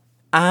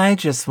I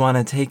just want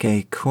to take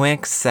a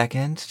quick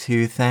second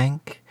to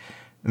thank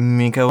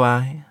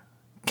Mikawai,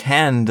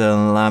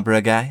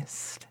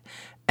 Candelabrageist,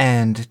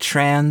 and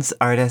Trans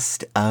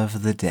Artist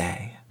of the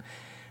Day.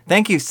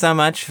 Thank you so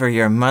much for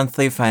your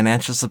monthly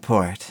financial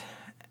support,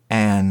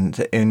 and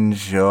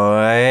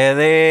enjoy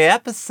the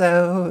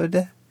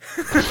episode.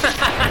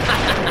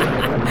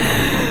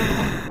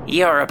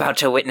 You're about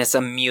to witness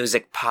a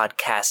music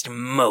podcast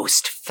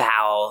most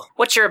foul.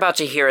 What you're about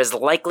to hear is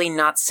likely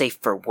not safe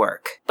for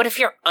work, but if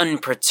you're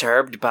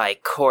unperturbed by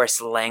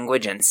coarse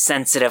language and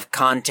sensitive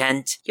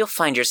content, you'll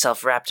find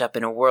yourself wrapped up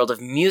in a world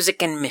of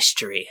music and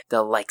mystery,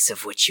 the likes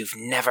of which you've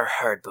never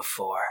heard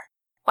before.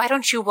 Why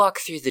don't you walk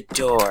through the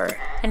door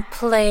and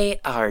play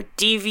our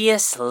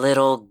devious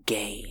little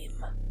game?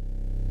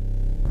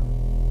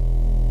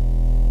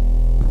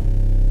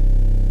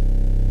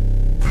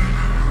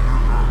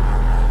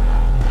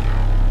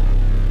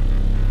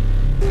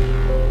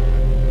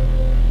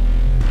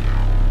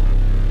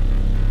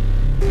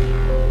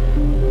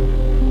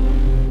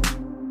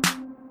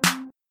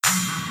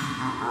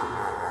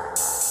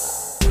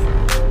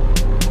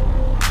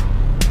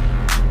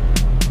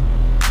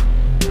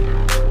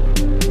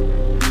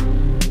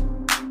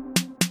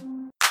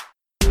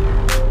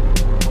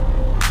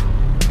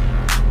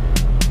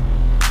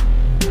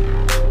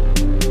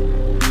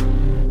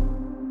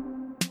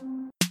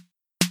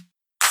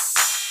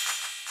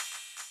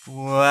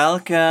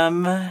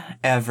 Welcome,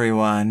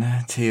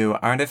 everyone, to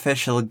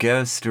Artificial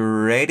Ghost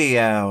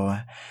Radio.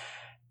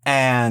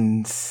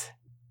 And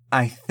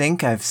I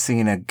think I've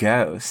seen a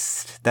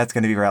ghost. That's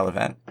going to be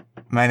relevant.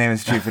 My name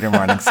is Jupiter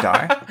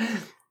Morningstar.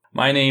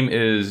 My name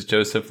is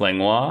Joseph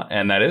Langlois,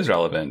 and that is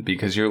relevant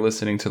because you're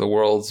listening to the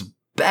world's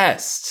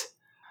best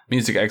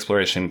music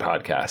exploration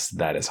podcast,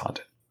 That Is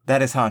Haunted.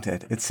 That is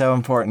Haunted. It's so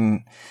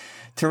important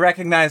to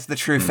recognize the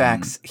true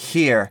facts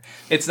here.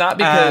 It's not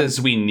because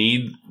we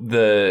need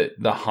the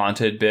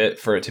haunted bit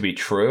for it to be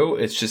true.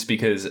 It's just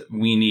because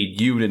we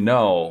need you to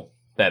know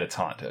that it's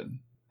haunted.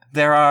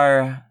 There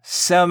are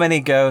so many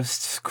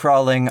ghosts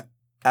crawling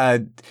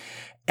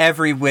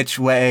every which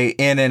way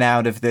in and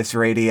out of this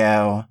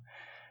radio.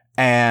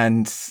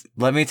 And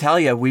let me tell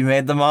you, we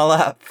made them all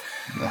up.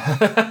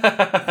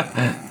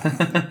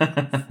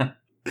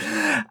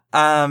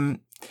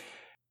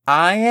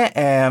 I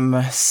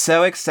am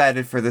so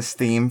excited for this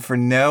theme for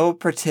no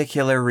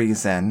particular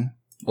reason.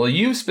 Well,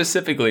 you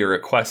specifically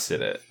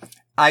requested it.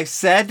 I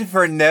said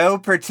for no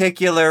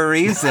particular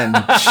reason,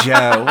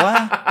 Joe.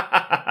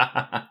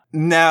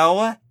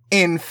 No,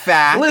 in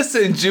fact...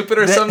 Listen,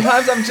 Jupiter,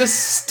 sometimes I'm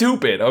just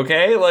stupid,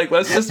 okay? Like,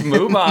 let's just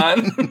move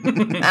on.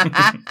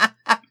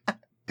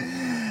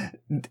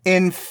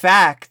 In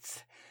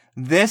fact,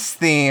 this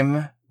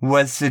theme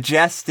was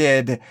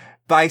suggested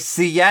by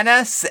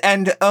Sienas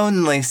and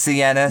only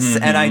Sienas,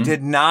 and I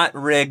did not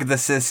rig the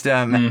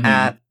system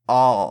at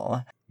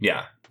all.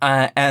 Yeah.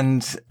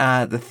 And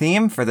the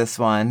theme for this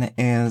one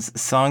is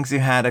songs you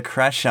had a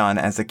crush on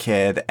as a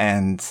kid,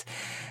 and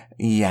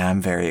yeah,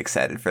 I'm very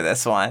excited for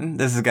this one.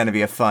 This is going to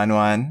be a fun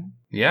one.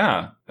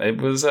 Yeah,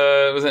 it was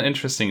an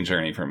interesting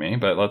journey for me,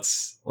 but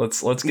let's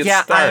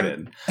get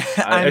started.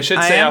 I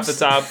should say off the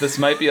top, this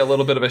might be a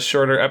little bit of a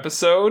shorter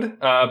episode,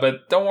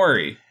 but don't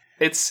worry.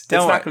 It's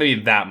not going to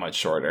be that much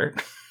shorter.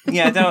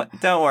 Yeah,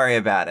 don't worry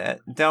about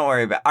it. Don't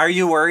worry about it. Are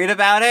you worried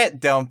about it?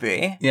 Don't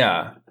be.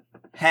 Yeah.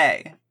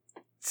 Hey,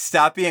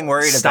 stop being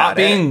worried about it. Stop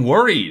being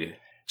worried.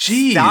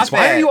 Jeez,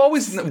 why are you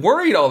always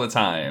worried all the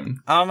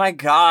time? Oh my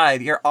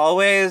God, you're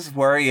always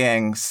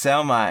worrying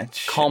so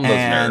much. Calm those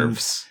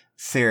nerves.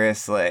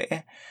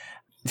 Seriously.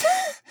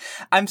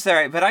 I'm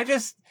sorry, but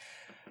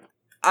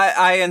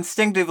I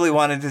instinctively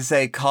wanted to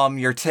say calm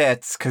your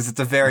tits because it's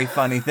a very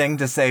funny thing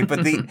to say, but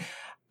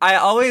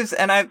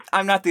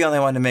I'm not the only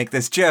one to make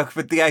this joke,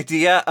 but the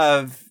idea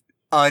of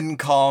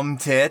uncalm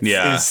tits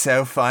is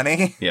so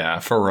funny. Yeah,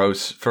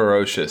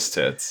 ferocious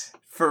tits.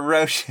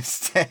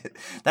 Ferocious tits.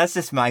 That's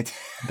just my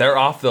They're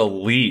off the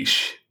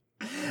leash.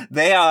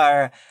 They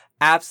are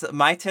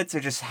my tits are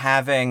just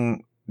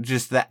having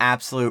just the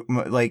absolute,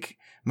 like,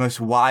 most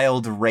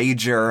wild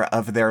rager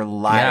of their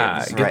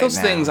lives. Yeah, get those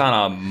things on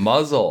a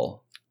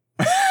muzzle.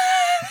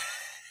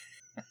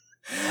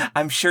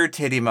 I'm sure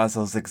titty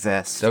muzzles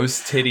exist. Those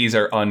titties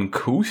are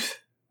uncouth,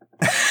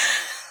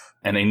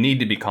 and they need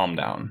to be calmed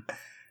down.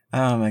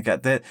 Oh my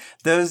God,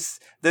 those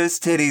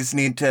titties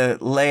need to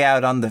lay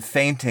out on the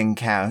fainting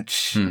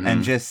couch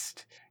and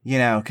just,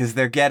 because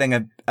they're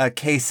getting a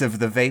case of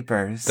the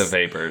vapors. The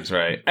vapors,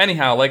 right?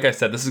 Anyhow, like I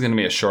said, this is going to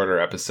be a shorter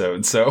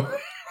episode, so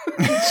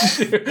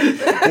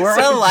we're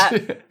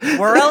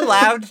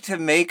allowed to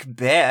make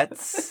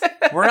bits.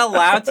 We're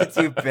allowed to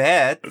do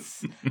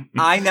bits.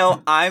 I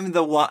know I'm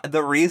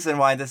the reason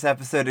why this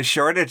episode is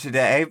shorter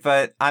today,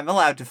 but I'm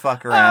allowed to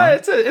fuck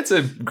around. It's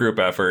a group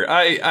effort.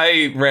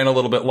 I ran a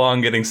little bit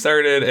long getting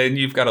started, and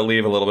you've got to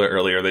leave a little bit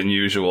earlier than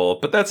usual,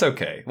 but that's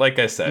okay. Like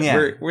I said,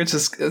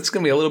 it's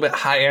gonna be a little bit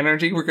high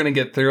energy. We're gonna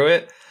get through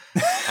it.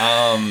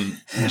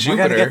 Jupiter, we're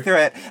gonna get through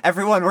it.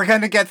 Everyone, we're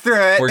gonna get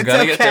through it. We're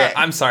gonna get through it.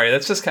 I'm sorry,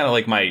 that's just kind of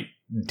like my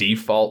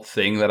default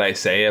thing that I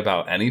say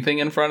about anything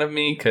in front of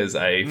me, because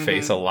I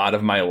face a lot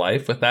of my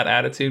life with that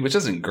attitude, which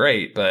isn't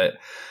great, but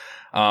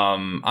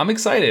I'm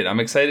excited. I'm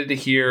excited to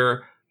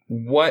hear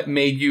what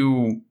made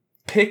you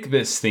pick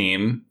this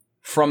theme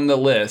from the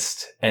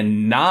list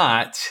and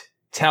not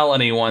tell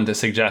anyone to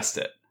suggest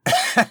it.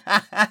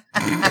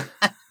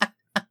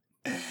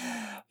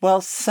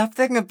 Well,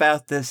 something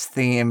about this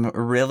theme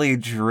really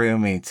drew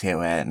me to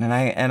it, and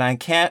I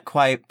can't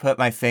quite put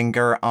my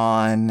finger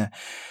on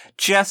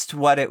just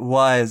what it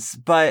was,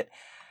 but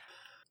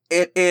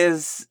it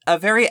is a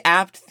very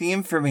apt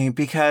theme for me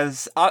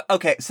because,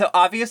 okay, so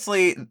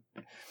obviously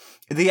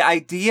the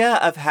idea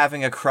of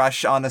having a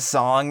crush on a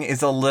song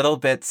is a little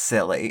bit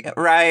silly,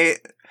 right?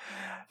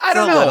 I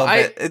don't know.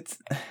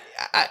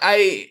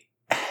 I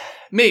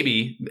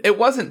maybe it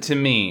wasn't to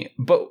me,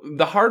 but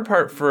the hard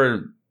part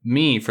for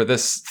me for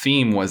this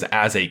theme was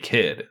as a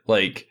kid.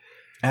 Like,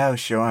 oh,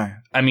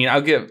 sure. I mean,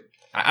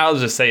 I'll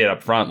just say it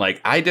up front.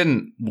 Like, I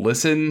didn't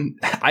listen.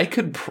 I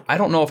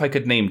don't know if I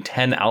could name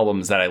 10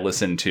 albums that I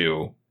listened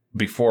to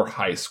before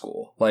high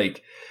school.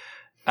 Like,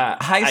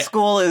 high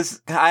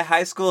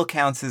school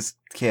counts as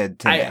kid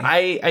to me.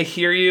 I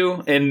hear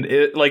you, and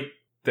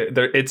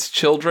it's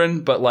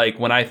children, but like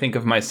when I think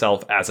of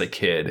myself as a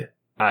kid,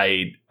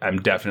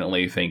 I'm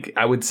definitely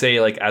I would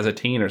say like as a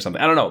teen or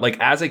something. I don't know. Like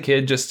as a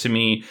kid, just to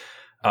me,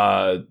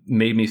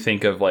 made me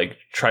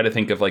try to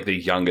think of like the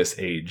youngest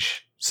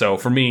age. So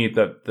for me,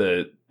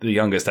 the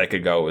youngest I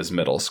could go was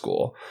middle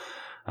school.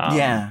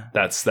 Yeah,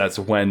 that's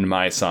when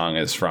my song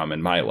is from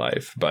in my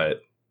life.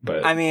 But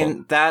I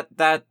mean that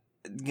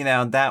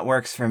that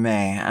works for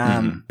me.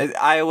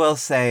 I will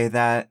say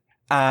that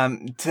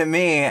to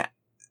me,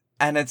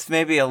 and it's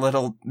maybe a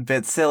little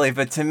bit silly,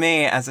 but to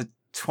me as a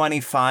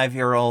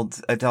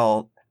 25-year-old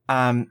adult,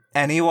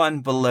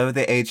 anyone below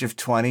the age of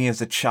 20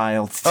 is a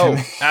child to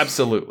me.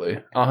 Absolutely.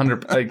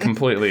 100. I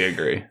completely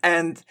agree.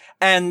 And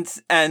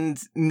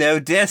no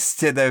diss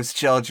to those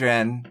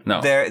children.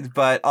 No.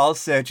 But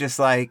also just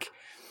like,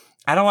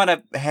 I don't want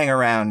to hang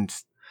around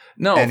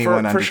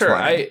anyone under sure.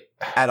 20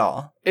 at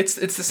all. It's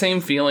the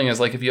same feeling as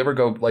like if you ever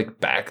go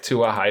like back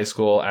to a high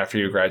school after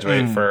you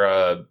graduate for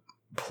a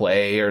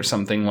play or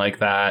something like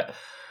that.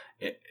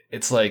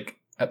 It's like,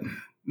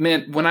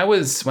 man, when I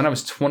was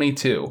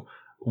 22,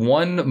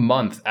 1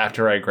 month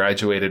after I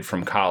graduated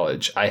from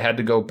college, I had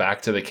to go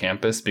back to the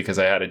campus because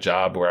I had a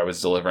job where I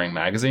was delivering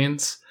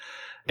magazines.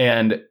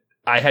 And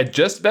I had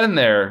just been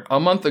there a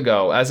month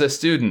ago as a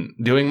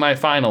student doing my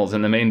finals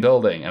in the main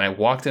building. And I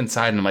walked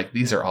inside and I'm like,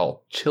 these are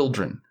all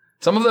children.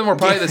 Some of them were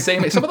probably the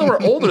same age. Some of them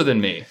were older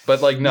than me,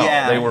 but like, no,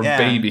 they were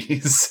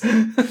babies.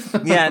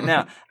 Yeah,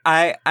 no,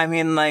 I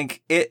mean,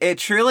 like it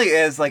truly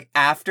is like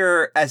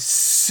as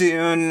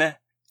soon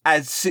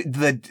as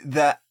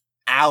the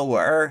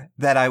hour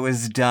that I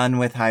was done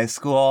with high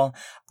school,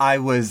 I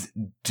was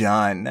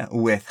done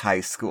with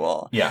high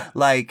school. Yeah.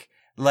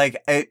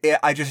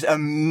 I just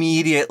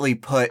immediately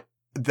put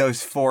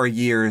those 4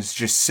 years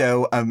just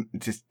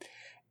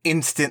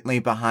instantly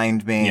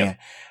behind me. Yep.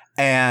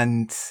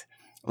 And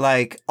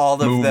like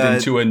all of moved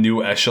into a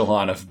new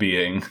echelon of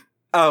being.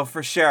 Oh,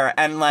 for sure.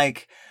 And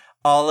like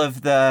all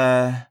of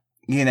the,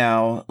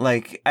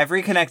 like I've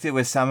reconnected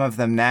with some of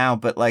them now,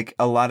 but like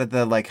a lot of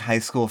the like high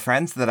school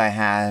friends that I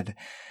had,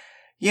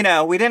 we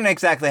didn't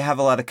exactly have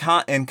a lot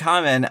in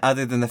common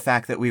other than the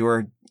fact that we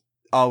were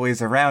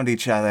always around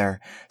each other.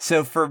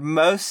 So for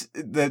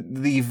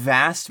the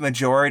vast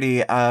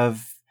majority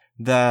of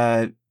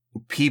the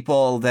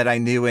people that I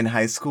knew in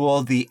high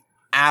school, the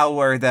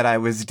hour that I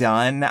was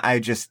done, I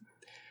just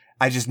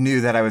knew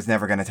that I was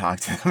never going to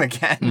talk to them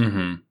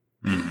again.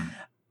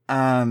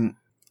 Mm-hmm.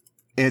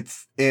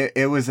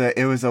 It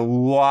was a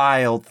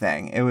wild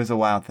thing. It was a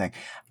wild thing.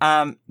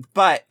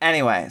 But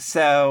anyway,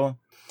 so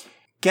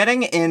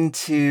getting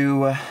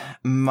into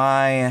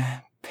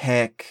my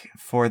pick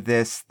for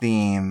this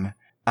theme,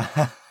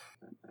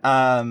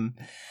 I'm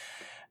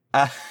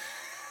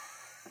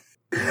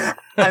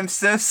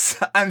so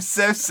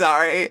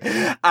sorry.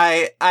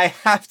 I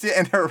have to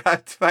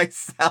interrupt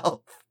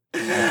myself.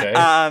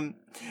 Okay.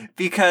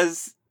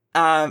 Because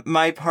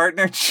my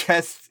partner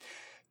just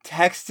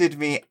texted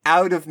me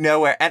out of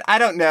nowhere, and I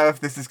don't know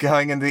if this is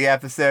going into the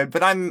episode,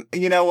 but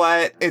you know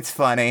what? It's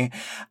funny.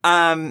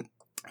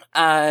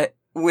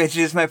 Which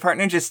is my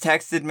partner just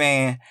texted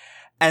me,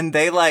 and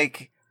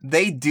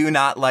they do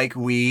not like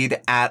weed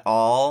at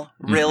all,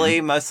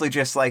 really, mostly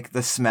just like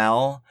the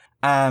smell.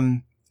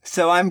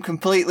 So I'm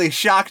completely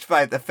shocked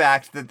by the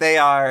fact that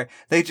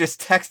they just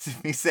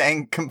texted me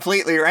saying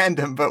completely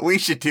random, but we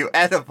should do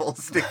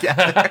edibles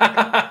together.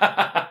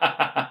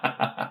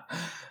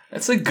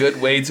 That's a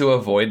good way to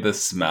avoid the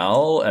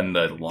smell and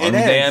the lung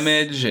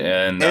damage.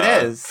 And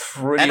it is.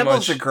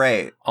 Edibles are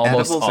great.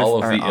 Almost edibles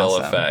all of the ill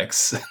awesome.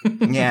 effects.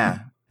 Yeah.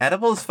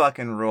 Edibles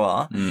fucking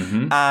rule.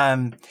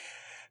 Mm-hmm.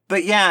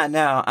 But yeah,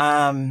 no.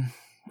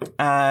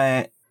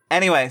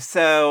 Anyway,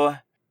 so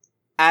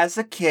as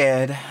a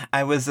kid,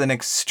 I was an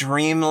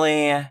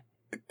extremely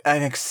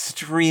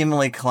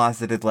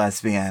closeted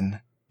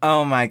lesbian.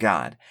 Oh my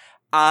God.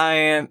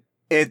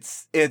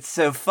 it's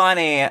so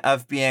funny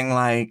of being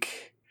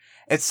like,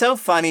 it's so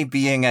funny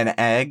being an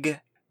egg.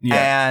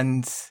 Yeah.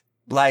 And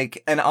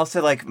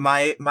also like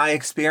my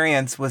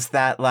experience was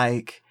that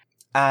like,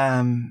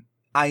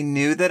 I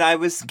knew that I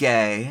was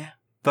gay,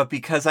 but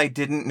because I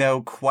didn't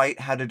know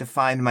quite how to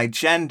define my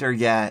gender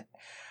yet,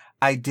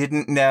 I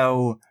didn't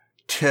know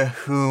to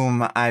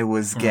whom I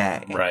was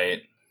gay.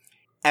 Right.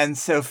 And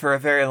so for a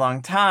very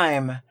long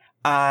time,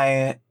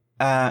 and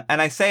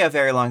I say a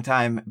very long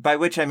time, by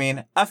which I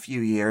mean a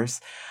few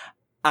years,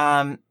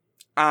 I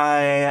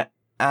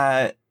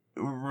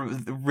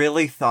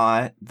really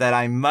thought that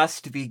I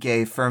must be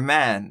gay for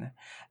men.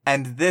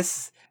 And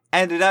this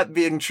ended up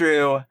being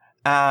true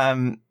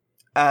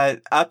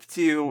up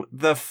to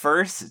the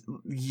first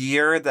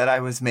year that I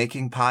was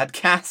making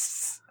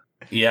podcasts.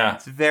 Yeah.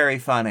 It's very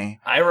funny.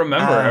 I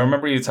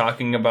remember you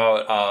talking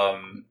about,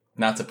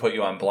 not to put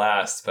you on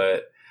blast,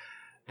 but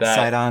that...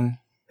 Sidon?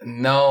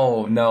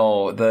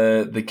 No,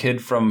 the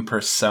kid from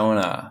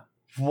Persona.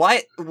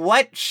 What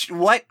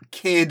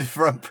kid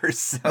from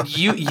Persona?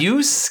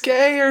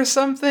 Yusuke or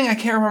something? I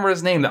can't remember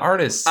his name. The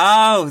artist.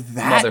 Oh,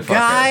 that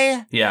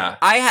guy? Yeah.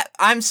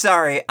 I'm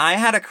sorry. I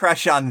had a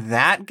crush on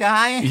that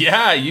guy.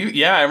 Yeah,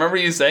 I remember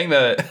you saying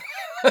that.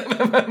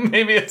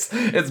 Maybe it's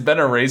been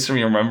erased from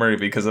your memory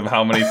because of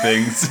how many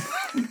things.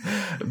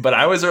 But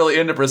I was really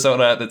into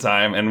Persona at the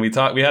time, and we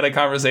had a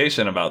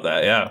conversation about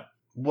that. Yeah.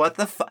 What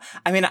the fuck?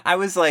 I mean, I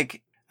was a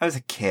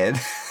kid.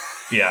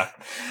 Yeah.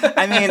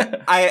 I mean,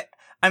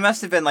 I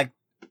must have been like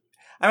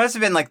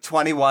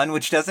 21,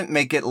 which doesn't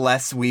make it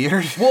less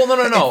weird. Well,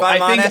 no.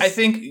 I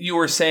think you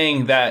were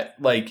saying that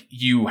like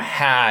you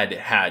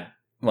had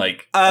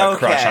like a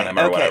crush on him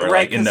or whatever,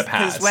 right, like in the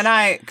past.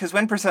 Because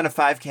when Persona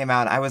 5 came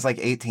out, I was like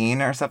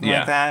 18 or something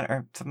like that,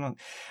 or something.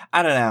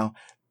 I don't know.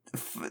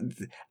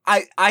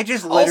 I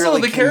just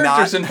literally also the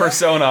characters in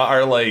Persona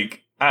are like,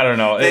 I don't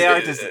know.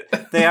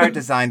 They are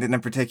designed in a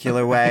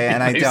particular way,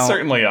 and I don't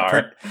certainly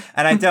are.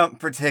 And I don't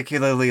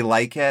particularly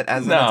like it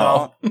as an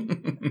adult.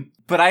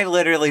 But I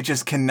literally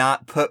just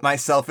cannot put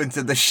myself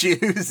into the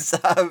shoes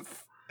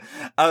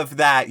of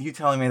that. You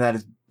telling me that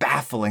is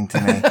baffling to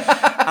me.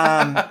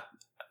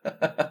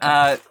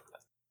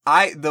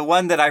 The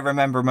one that I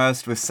remember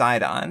most was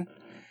Sidon.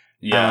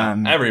 Yeah,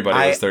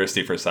 everybody was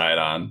thirsty for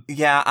Sidon.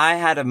 Yeah, I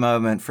had a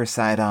moment for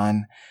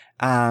Sidon.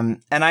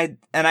 And I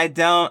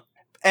don't.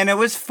 And it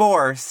was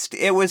forced.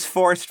 It was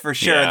forced for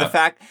sure. Yeah.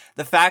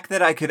 The fact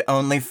that I could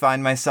only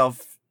bring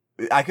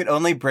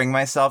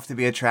myself to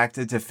be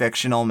attracted to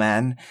fictional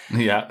men.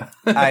 Yeah.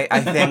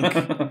 I think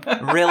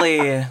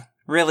really,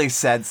 really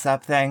said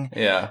something.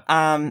 Yeah.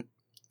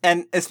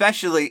 And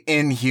especially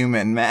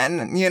inhuman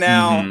men, you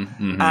know?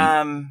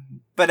 Mm-hmm.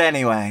 But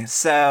anyway,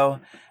 so,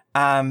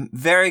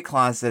 very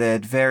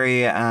closeted,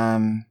 very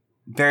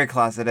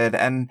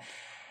closeted.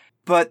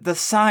 But the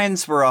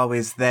signs were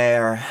always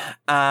there.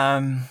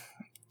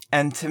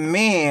 And to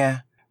me,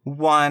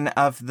 one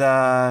of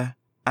the,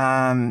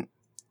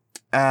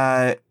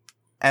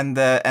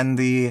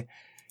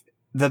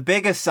 the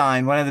biggest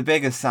sign, one of the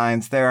biggest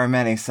signs, there are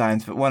many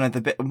signs, but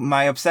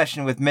my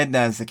obsession with Midna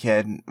as a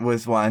kid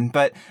was one.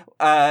 But,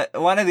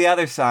 one of the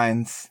other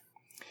signs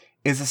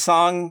is a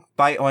song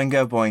by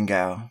Oingo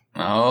Boingo.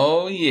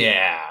 Oh,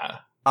 yeah.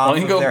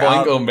 Oingo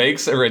Boingo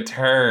makes a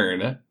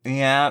return.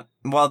 Yeah.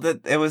 Well,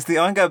 it was the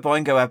Oingo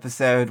Boingo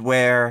episode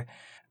where,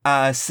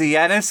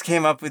 Siennis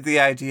came up with the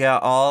idea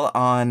all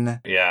on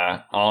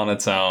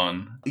its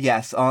own.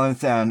 Yes, all on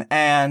its own.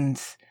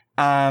 And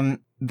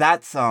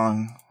that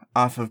song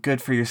off of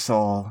Good For Your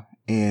Soul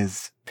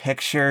is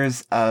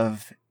Pictures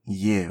of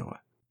You.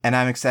 And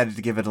I'm excited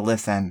to give it a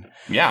listen.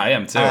 Yeah, I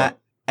am too.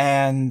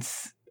 And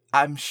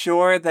I'm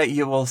sure that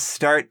you will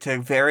start to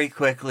very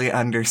quickly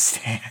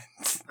understand.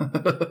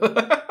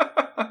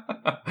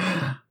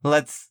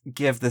 Let's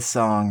give the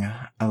song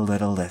a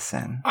little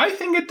listen. I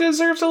think it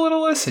deserves a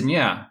little listen,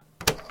 yeah.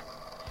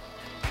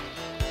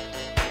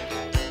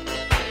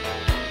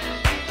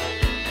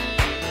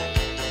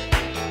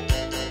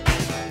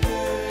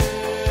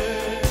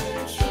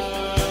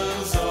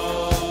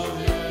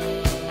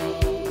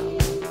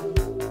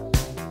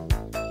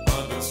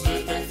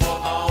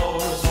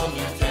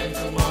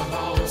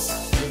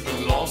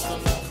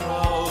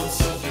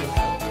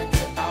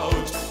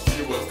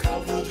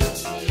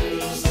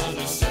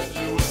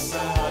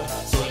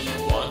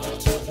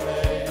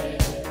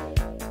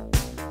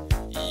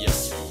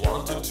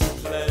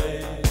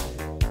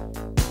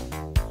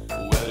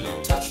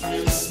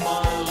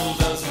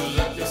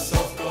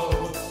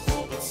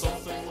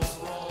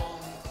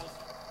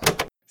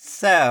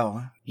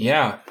 So.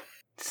 Yeah.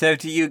 So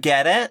do you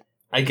get it?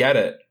 I get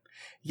it.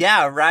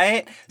 Yeah,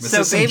 right? This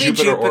is some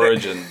Jupiter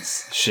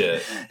Origins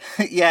shit.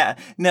 Yeah.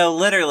 No,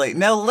 literally.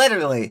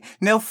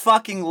 No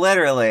fucking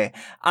literally.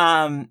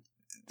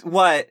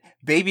 What?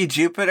 Baby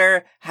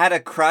Jupiter had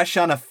a crush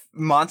on a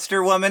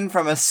monster woman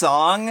from a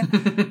song?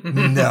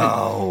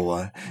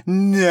 No,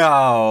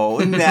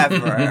 never.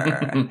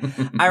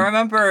 I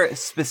remember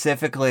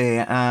specifically,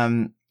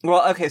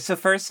 well, okay, so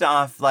first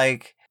off,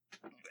 like,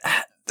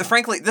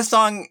 frankly, this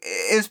song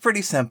is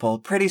pretty simple,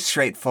 pretty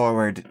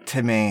straightforward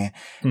to me,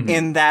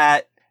 in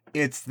that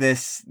it's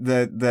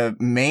the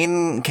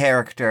main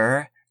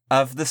character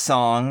of the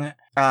song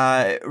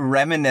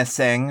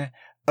reminiscing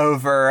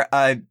over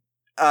a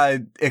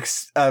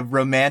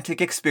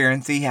romantic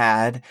experience he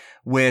had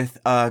with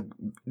a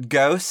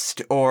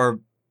ghost or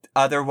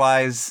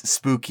otherwise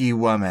spooky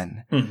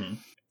woman.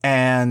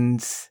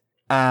 And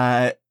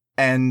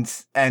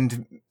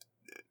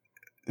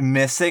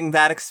missing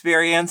that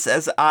experience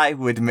as I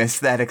would miss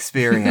that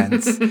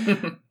experience.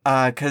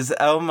 'Cause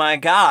oh my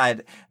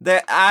God,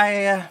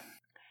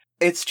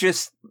 it's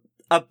just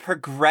a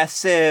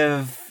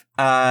progressive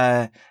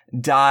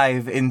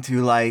dive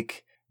into,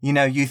 like, you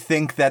know, you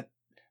think that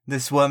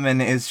this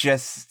woman is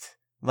just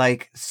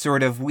like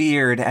sort of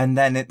weird, and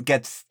then it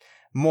gets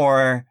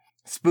more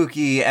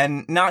spooky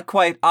and not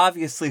quite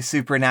obviously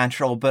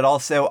supernatural, but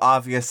also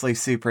obviously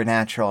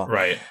supernatural.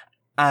 Right.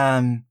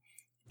 And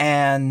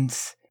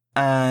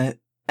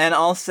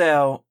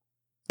also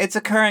it's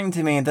occurring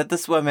to me that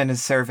this woman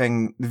is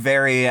serving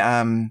very,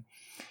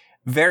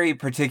 very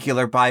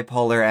particular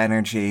bipolar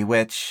energy,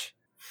 which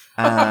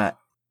hey,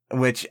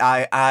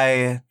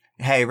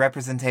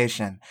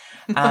 representation.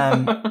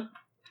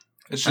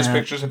 It's just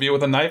pictures of you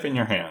with a knife in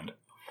your hand.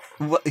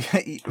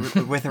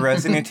 With a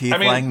rose in your teeth,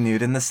 lying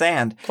nude in the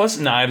sand. Plus,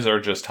 knives are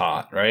just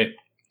hot, right?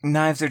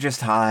 Knives are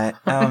just hot.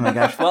 Oh my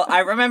gosh. Well, I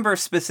remember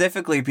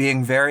specifically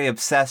being very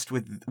obsessed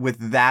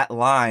with that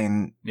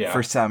line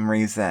for some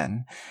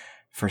reason.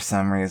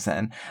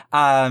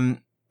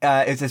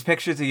 It's just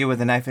pictures of you with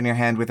a knife in your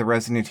hand with a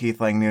rose in your teeth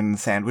lying nude in the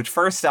sand, which,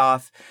 first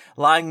off,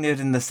 lying nude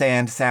in the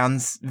sand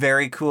sounds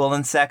very cool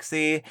and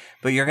sexy,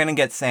 but you're going to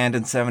get sand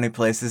in so many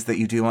places that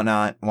you do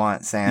not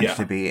want sand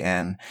to be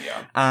in.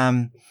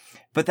 Yeah.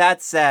 But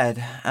that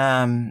said,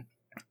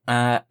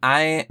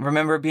 I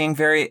remember being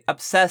very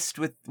obsessed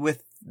with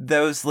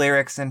those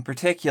lyrics in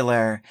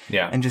particular.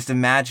 Yeah. And just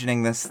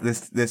imagining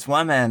this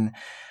woman.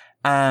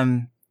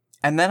 And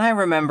then I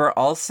remember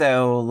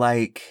also,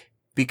 like,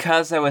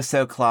 because I was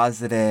so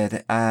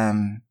closeted,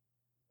 I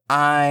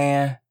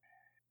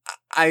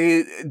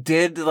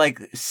did, like,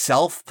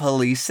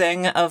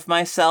 self-policing of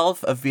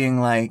myself, of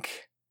being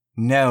like,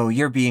 no,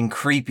 you're being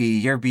creepy,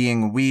 you're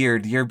being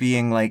weird, you're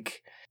being,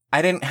 like,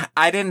 I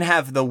didn't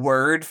have the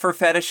word for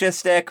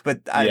fetishistic,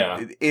 but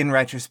in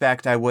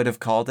retrospect, I would have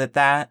called it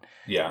that.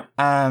 Yeah.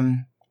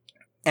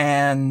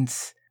 And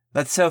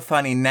that's so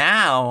funny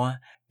now,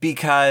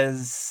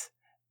 because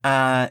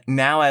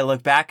now I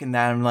look back in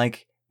that, I'm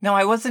like, no,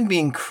 I wasn't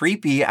being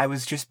creepy. I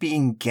was just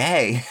being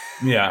gay.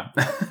 Yeah.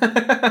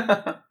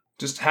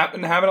 Just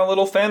having a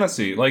little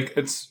fantasy. Like,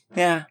 it's...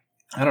 Yeah.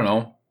 I don't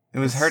know. It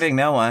was hurting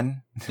no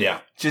one.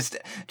 Yeah. Just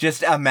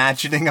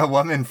imagining a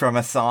woman from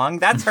a song.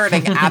 That's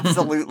hurting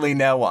absolutely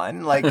no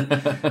one. Like,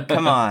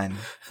 come on.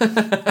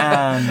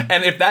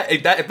 And if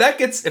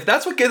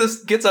that's what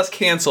gets us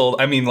canceled,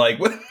 I mean, like,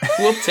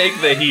 we'll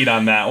take the heat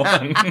on that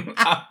one.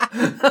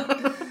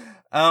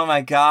 Oh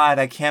my God,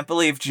 I can't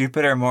believe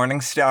Jupiter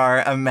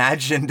Morningstar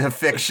imagined a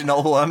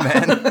fictional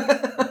woman.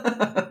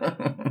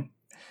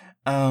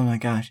 Oh my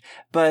gosh.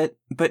 But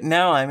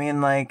no, I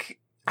mean, like,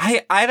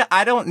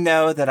 I don't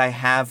know that I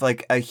have,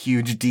 like, a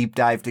huge deep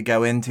dive to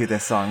go into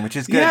this song, which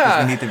is good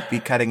because we need to be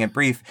cutting it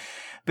brief.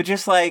 But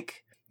just,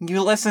 like,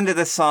 you listen to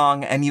the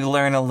song and you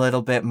learn a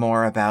little bit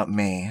more about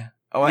me.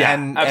 Oh,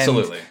 yeah,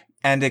 absolutely.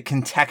 And it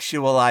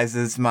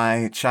contextualizes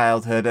my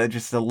childhood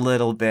just a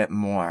little bit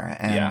more.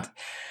 And yeah.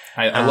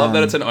 I love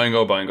that it's an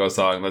Oingo Boingo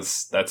song.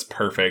 That's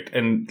perfect.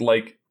 And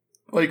like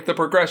the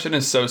progression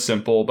is so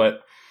simple,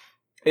 but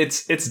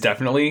it's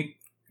definitely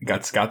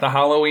got the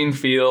Halloween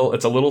feel.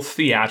 It's a little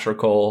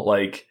theatrical,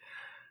 like,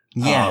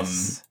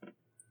 yes.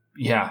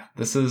 Yeah,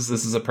 this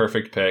is a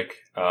perfect pick.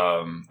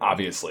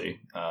 Obviously.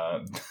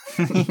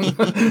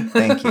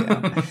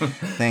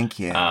 Thank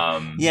you.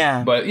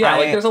 Yeah. But yeah,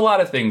 like, there's a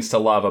lot of things to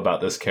love about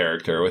this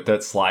character with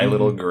that sly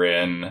little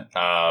grin.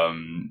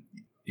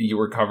 You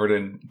were covered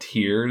in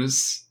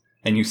tears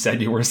and you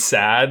said you were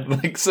sad.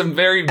 Like, some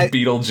very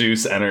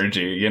Beetlejuice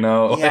energy, you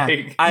know? Yeah.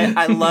 Like...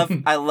 I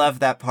love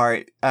that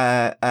part.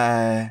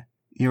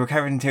 You were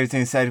covered in tears and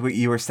you said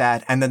you were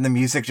sad, and then the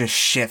music just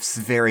shifts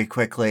very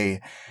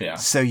quickly. Yeah.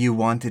 So you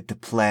wanted to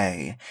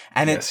play.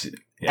 And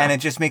and it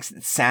just makes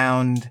it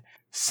sound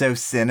so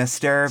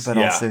sinister, but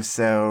also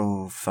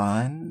so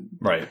fun.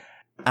 Right.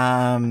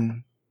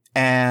 And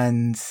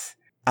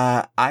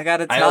I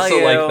gotta tell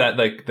you, I also like that,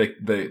 like,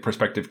 the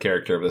perspective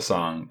character of the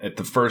song. At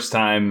the first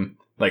time,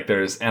 like,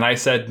 and I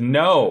said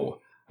no.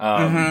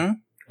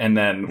 And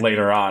then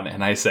later on,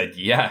 and I said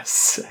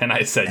yes. And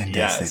I said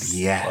yes. I said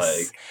yes.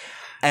 Like,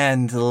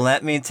 and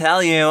let me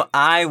tell you,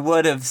 I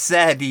would have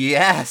said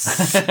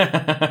yes.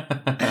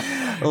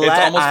 It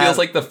almost feels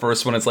like the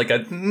first one. It's like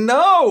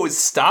no,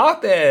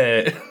 stop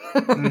it.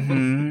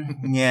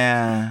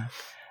 Yeah.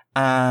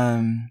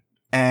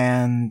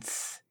 And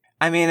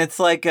I mean, it's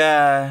like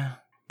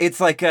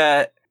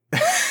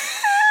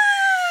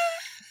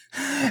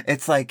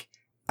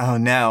Oh,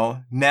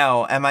 no.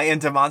 Am I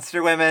into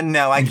monster women?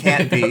 No, I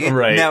can't be.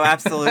 Right. No,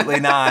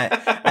 absolutely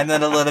not. And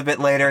then a little bit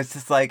later, it's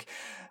just like,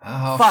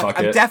 fuck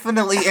I'm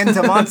definitely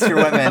into monster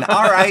women.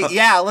 All right,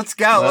 yeah, let's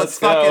go. Let's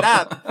fuck it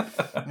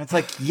up. And it's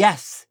like,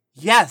 yes,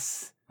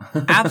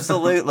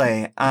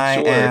 absolutely.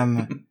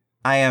 I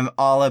am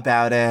all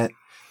about it.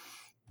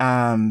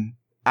 I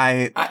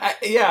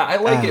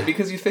like it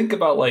because you think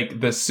about like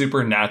the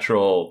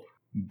supernatural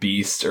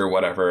beast or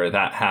whatever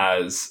that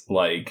has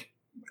like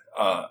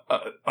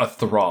a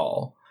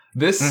thrall.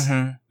 This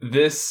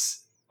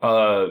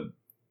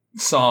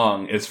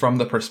song is from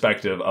the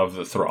perspective of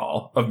the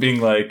thrall, of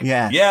being like,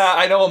 yeah,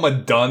 I know I'm a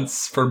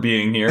dunce for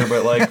being here,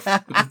 but like,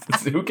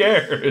 who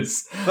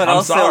cares? But I'm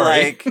also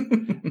sorry.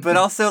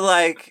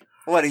 like,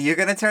 what, are you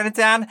gonna turn it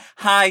down?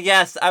 Hi,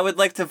 yes, I would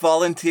like to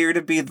volunteer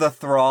to be the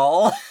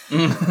thrall.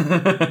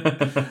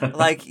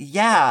 Like,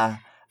 yeah,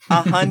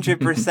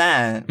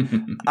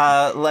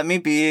 100%. Let me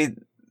be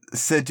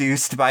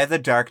seduced by the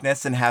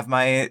darkness and have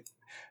my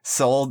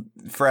soul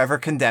forever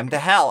condemned to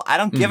hell. I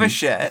don't give a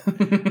shit.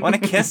 I want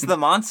to kiss the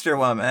monster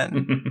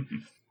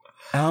woman.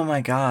 Oh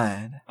my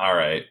god. All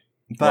right.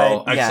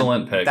 But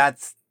excellent pick.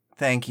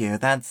 Thank you.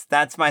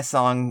 That's my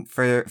song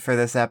for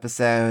this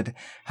episode.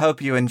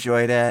 Hope you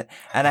enjoyed it.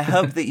 And I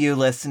hope that you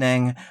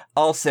listening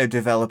also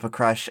develop a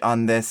crush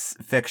on this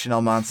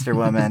fictional monster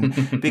woman.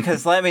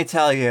 Because let me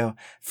tell you,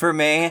 for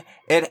me,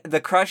 the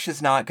crush has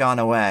not gone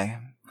away.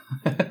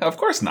 Of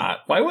course not.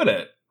 Why would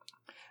it?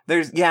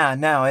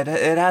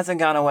 It hasn't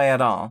gone away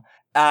at all.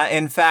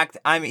 In fact,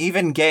 I'm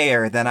even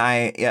gayer than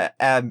I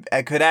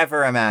could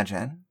ever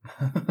imagine.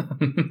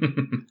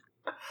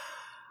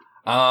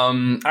 All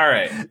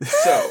right.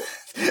 So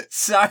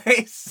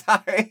sorry.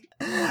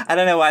 I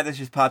don't know why this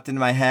just popped into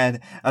my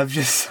head of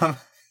just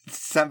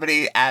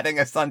somebody adding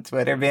us on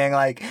Twitter being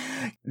like,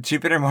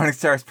 Jupiter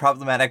Morningstar is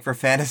problematic for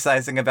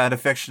fantasizing about a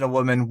fictional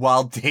woman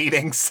while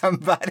dating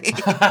somebody.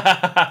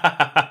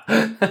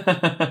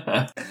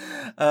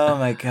 Oh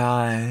my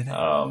god.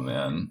 Oh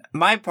man.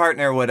 My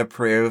partner would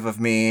approve of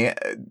me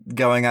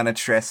going on a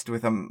tryst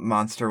with a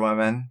monster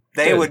woman.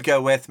 They would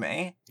go with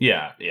me.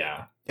 Yeah.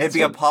 It'd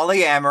be a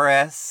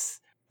polyamorous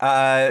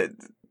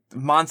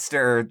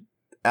monster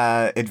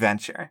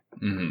adventure.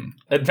 Mm-hmm.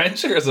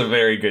 Adventure is a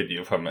very good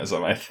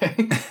euphemism, I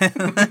think.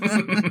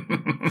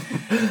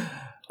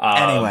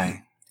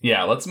 Anyway.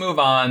 Yeah, let's move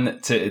on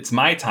to It's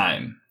My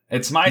Time.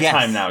 It's my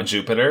time now,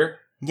 Jupiter.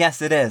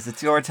 Yes, it is.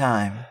 It's your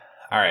time.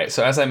 All right,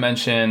 so as I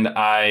mentioned,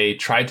 I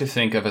tried to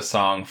think of a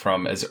song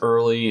from as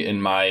early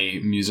in my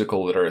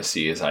musical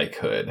literacy as I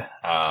could.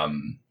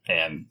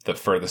 And the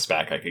furthest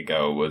back I could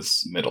go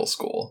was middle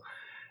school.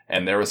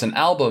 And there was an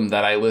album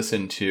that I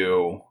listened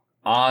to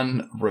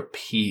on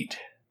repeat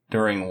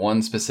during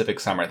one specific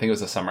summer. I think it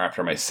was the summer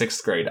after my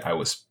 6th grade. I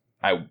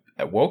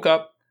woke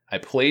up, I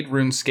played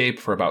RuneScape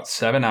for about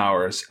 7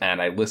 hours, and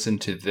I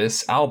listened to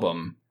this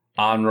album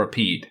on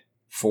repeat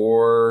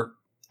for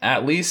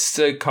at least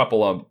a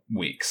couple of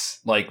weeks,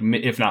 like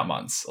if not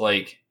months.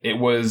 Like it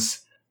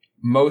was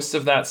most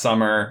of that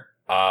summer.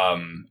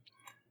 The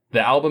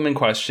album in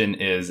question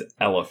is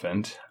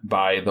Elephant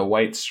by the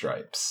White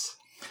Stripes.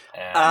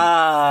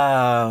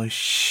 Oh,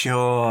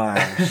 sure.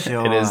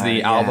 It is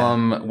the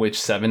album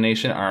which Seven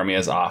Nation Army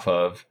is off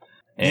of.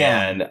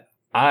 And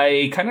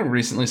I kind of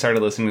recently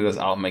started listening to this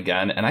album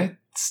again, and I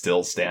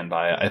still stand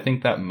by it. I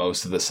think that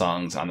most of the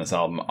songs on this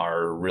album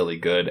are really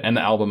good, and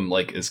the album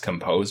like is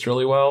composed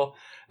really well.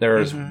 There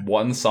is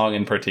one song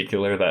in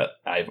particular that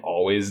I've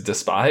always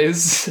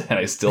despised, and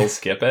I still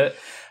skip it.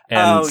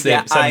 And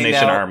Seven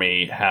Nation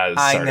Army has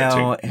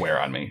started to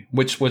wear on me.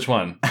 Which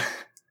one?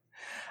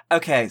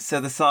 Okay, so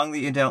the song that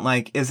you don't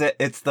like,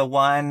 it's the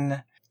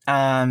one,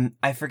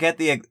 I forget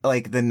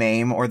the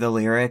name or the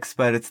lyrics,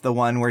 but it's the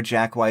one where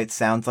Jack White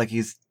sounds like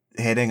he's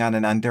hitting on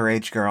an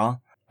underage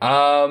girl.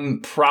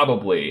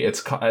 Probably.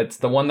 It's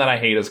the one that I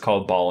hate is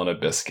called Ball and a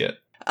Biscuit.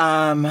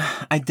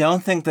 I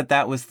don't think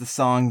that was the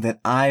song that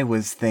I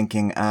was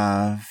thinking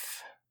of.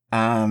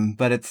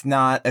 But it's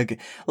not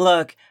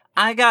look,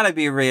 I gotta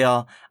be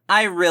real.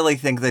 I really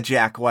think that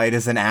Jack White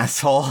is an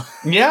asshole.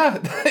 Yeah,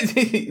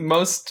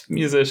 most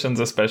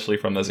musicians, especially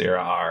from this era,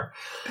 are.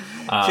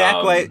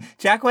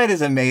 Jack White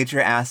is a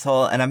major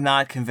asshole, and I'm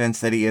not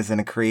convinced that he isn't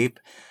a creep.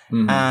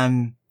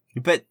 Mm-hmm.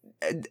 But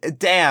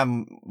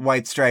damn,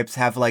 White Stripes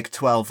have like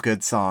 12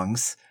 good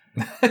songs.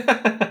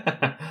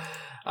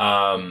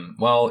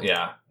 Well,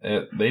 yeah,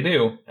 they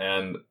do,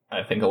 and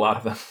I think a lot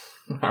of them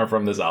are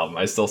from this album.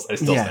 I still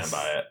stand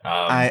by it.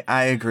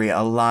 I agree.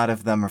 A lot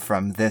of them are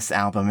from this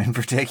album in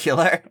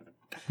particular.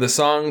 The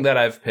song that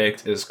I've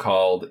picked is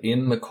called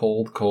In the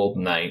Cold, Cold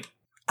Night.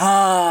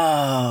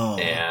 Oh.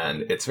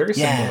 And it's very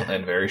simple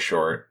and very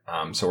short.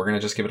 So we're going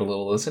to just give it a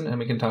little listen and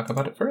we can talk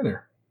about it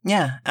further.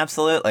 Yeah,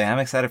 absolutely. I'm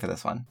excited for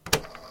this one.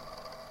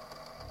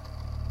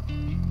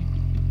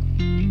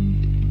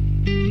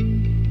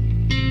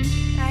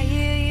 I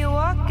hear you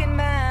walking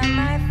by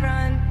my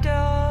front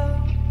door.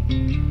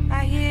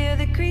 I hear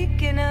the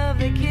creaking of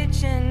the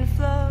kitchen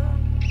floor.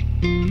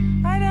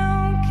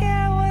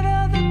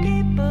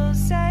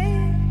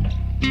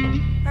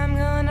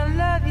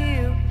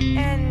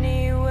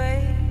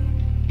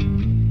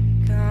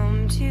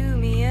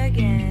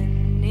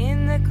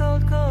 the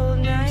cold, cold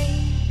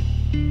night.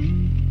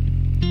 In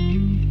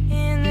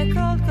the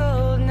cold,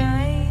 cold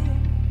night.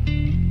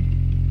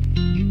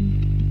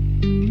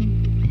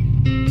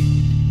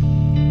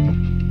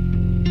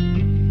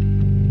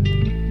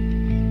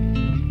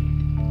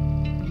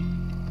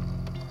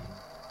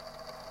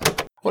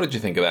 What did you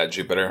think of that,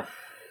 Jupiter?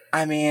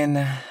 I mean,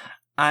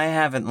 I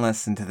haven't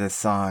listened to this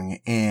song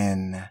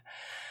in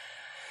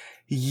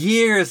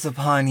years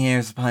upon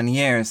years upon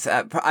years.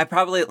 I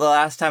probably, the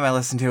last time I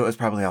listened to it was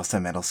probably also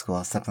middle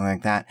school, something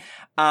like that.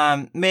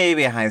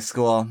 Maybe high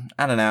school.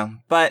 I don't know.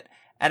 But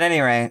at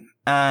any rate,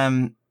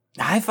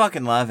 I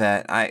fucking love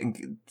it.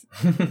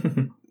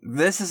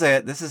 This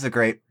is a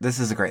great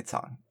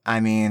song. I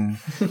mean,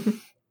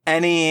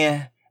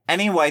 any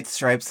White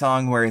Stripes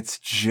song where it's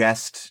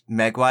just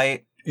Meg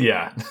White.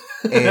 Yeah.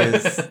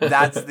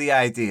 That's the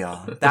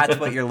ideal. That's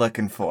what you're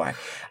looking for.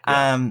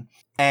 Yeah.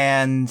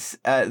 This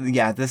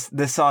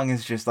song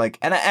is just like,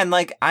 and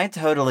like, I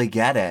totally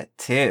get it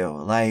too.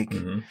 Like,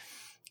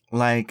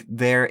 like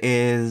there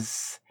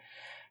is,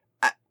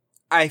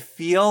 I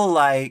feel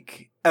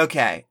like,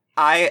 okay,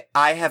 I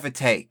have a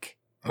take.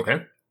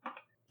 Okay.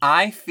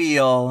 I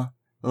feel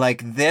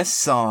like this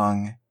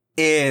song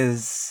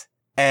is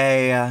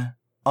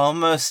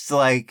almost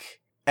like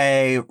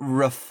a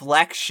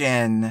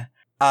reflection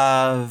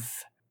of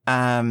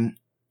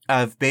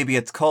Baby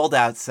It's Cold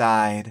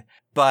Outside,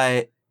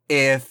 but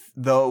if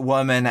the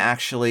woman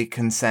actually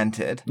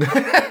consented.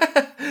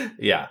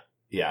 Yeah.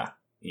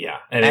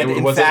 And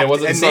it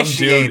wasn't some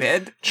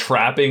dude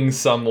trapping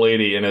some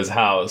lady in his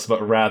house,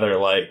 but rather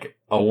like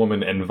a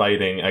woman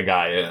inviting a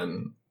guy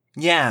in.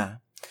 Yeah.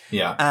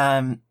 Yeah.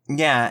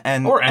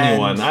 And or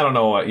anyone. I don't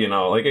know what,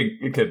 like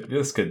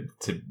this could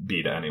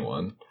be to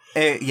anyone.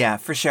 Yeah,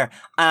 for sure.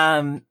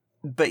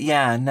 But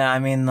yeah, no, I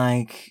mean,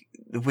 like,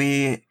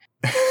 we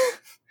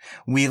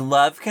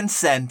love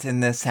consent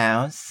in this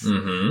house.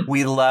 Mm-hmm.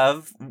 We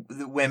love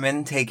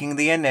women taking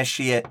the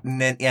initiative.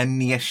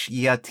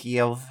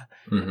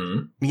 Mm-hmm.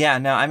 Yeah,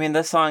 no, I mean,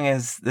 this song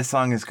is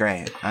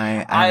great.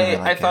 I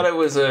really thought it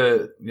was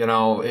I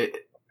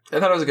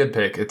thought it was a good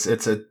pick. It's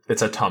a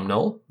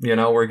autumnal.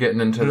 We're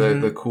getting into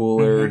the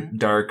cooler,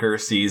 darker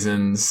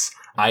seasons.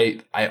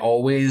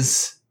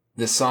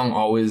 This song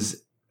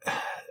always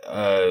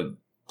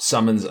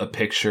summons a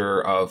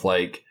picture of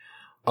like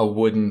a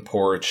wooden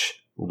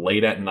porch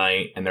late at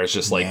night, and there's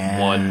just like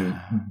one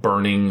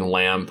burning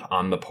lamp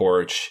on the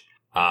porch,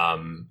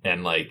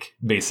 and like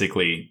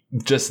basically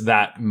just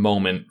that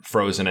moment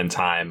frozen in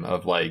time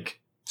of like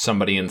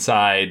somebody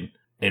inside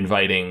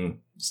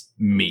inviting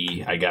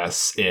me, I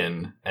guess,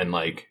 in, and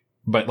like,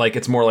 but like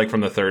it's more like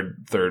from the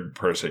third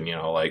person,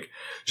 like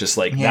just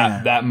like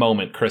that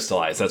moment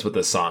crystallized. That's what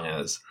this song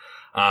is.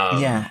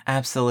 Yeah,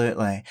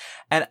 absolutely.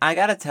 And I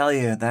gotta tell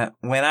you that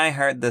when I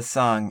heard this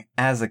song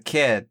as a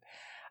kid,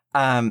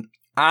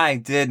 I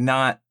did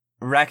not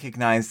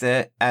recognize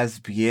it as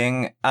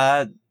being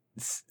a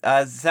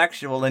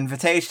sexual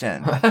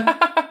invitation.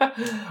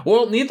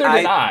 Well, neither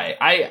did I.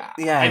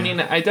 I mean,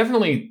 I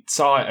definitely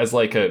saw it as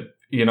like a,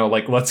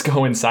 like let's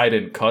go inside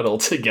and cuddle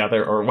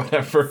together or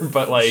whatever.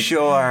 But like,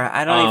 sure,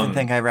 I don't even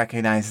think I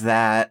recognized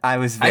that. I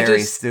was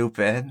very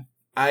stupid.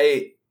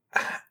 I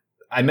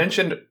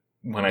mentioned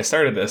when I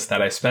started this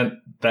that I spent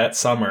that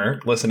summer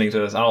listening to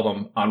this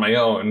album on my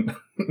own,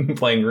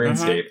 playing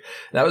RuneScape.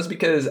 That was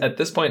because at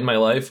this point in my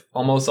life,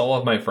 almost all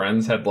of my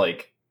friends had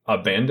like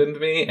abandoned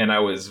me and I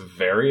was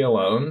very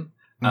alone.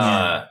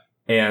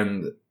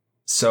 And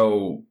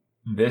so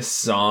this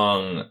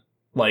song,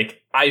 like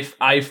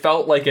I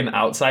felt like an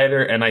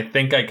outsider, and I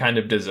think I kind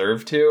of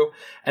deserve to.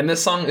 And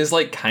this song is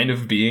like kind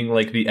of being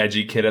like the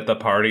edgy kid at the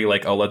party,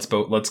 like, oh, let's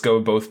go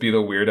both be the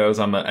weirdos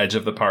on the edge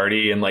of the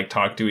party and like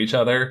talk to each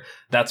other.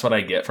 That's what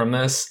I get from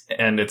this,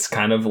 and it's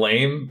kind of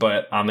lame.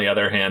 But on the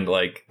other hand,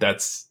 like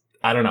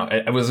I don't know.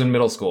 I was in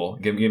middle school.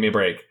 Give me a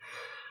break.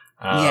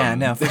 Yeah,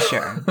 no, for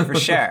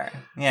sure,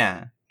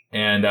 yeah.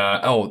 And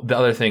the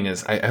other thing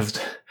is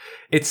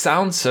it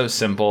sounds so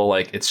simple,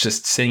 like it's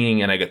just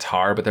singing and a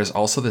guitar, but there's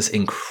also this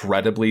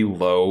incredibly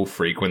low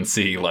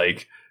frequency,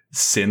 like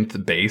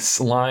synth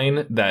bass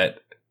line that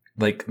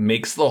like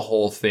makes the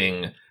whole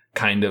thing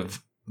kind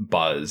of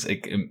buzz,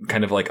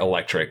 kind of like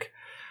electric.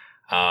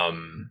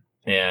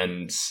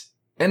 And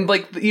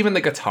like even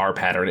the guitar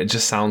pattern, it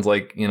just sounds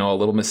like, a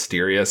little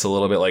mysterious, a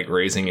little bit like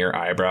raising your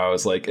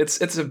eyebrows. Like it's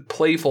a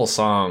playful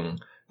song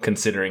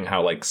considering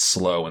how like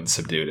slow and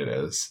subdued it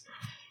is.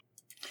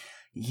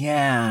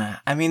 Yeah,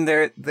 I mean,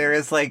 there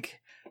is like,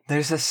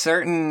 there's a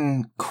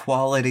certain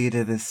quality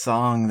to this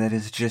song that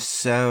is just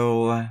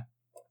so,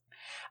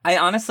 I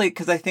honestly,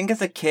 because I think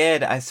as a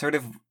kid, I sort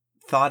of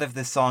thought of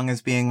this song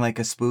as being like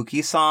a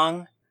spooky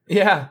song.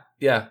 Yeah.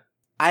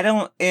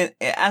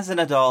 As an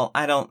adult,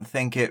 I don't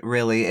think it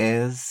really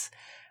is.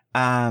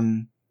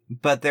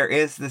 But there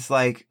is this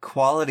like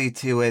quality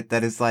to it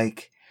that is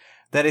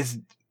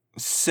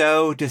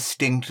so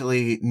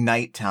distinctly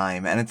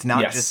nighttime, and it's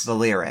not just the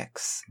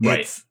lyrics.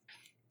 Right. It's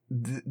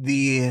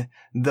the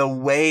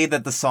way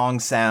that the song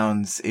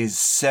sounds is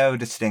so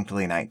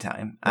distinctly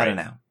nighttime. I don't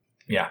know.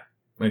 Yeah.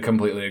 I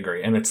completely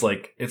agree. And it's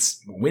like, it's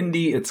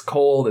windy, it's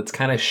cold, it's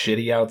kind of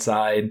shitty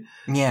outside.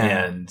 Yeah.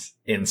 And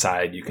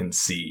inside you can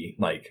see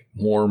like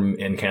warm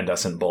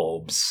incandescent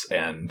bulbs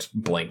and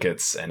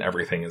blankets, and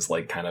everything is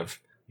like kind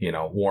of, you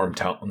know, warm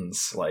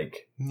tones.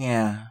 Like,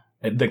 yeah.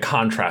 The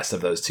contrast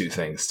of those two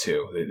things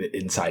too, the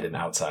inside and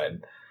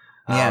outside.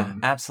 Yeah,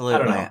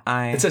 absolutely. I don't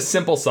know. It's a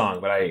simple song,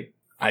 but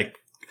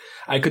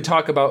I could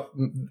talk about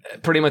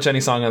pretty much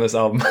any song on this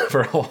album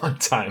for a long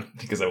time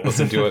because I've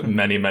listened to it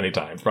many, many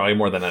times, probably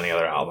more than any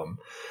other album.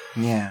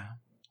 Yeah.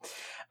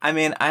 I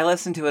mean, I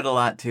listened to it a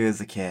lot too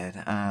as a kid.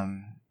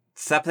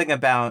 Something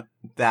about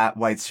that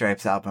White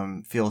Stripes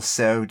album feels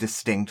so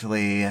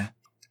distinctly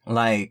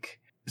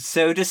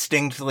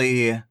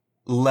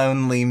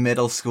lonely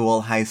middle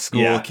school, high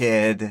school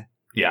kid.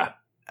 Yeah.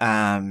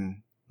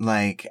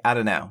 Like, I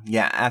don't know.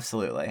 Yeah,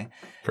 absolutely.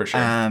 For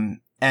sure.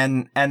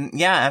 And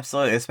yeah,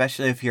 absolutely.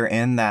 Especially if you're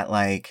in that,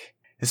 like,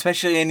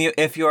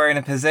 if you are in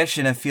a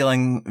position of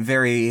feeling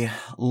very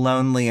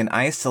lonely and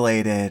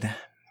isolated.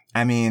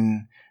 I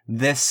mean,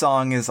 this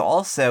song is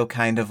also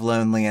kind of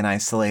lonely and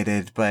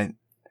isolated, but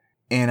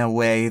in a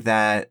way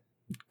that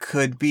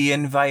could be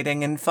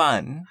inviting and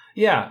fun.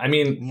 Yeah, I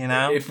mean, you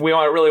know, if we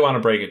really want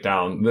to break it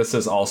down, this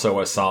is also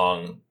a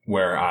song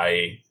where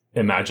I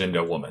imagined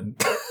a woman.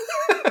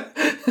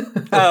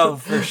 Oh,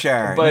 for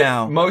sure.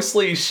 But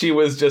mostly she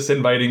was just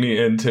inviting me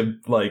into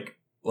like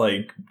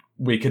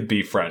we could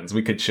be friends.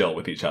 We could chill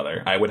with each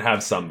other. I would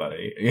have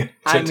somebody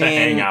to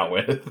hang out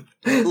with.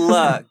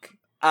 Look,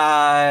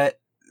 the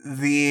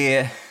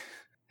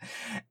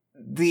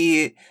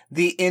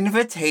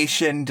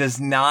invitation does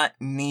not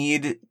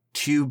need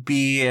to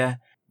be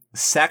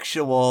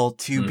sexual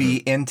to be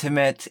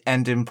intimate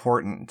and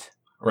important.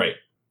 Right.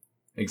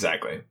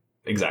 Exactly.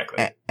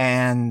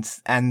 And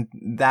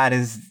that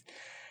is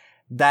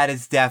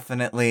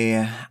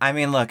definitely, I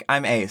mean, look,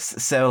 I'm Ace,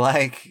 so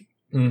like,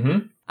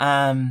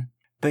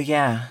 but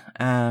yeah,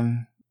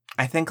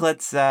 I think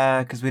let's,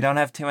 cause we don't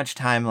have too much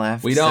time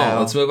left. We don't, so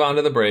let's move on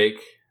to the break.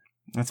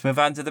 Let's move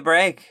on to the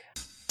break.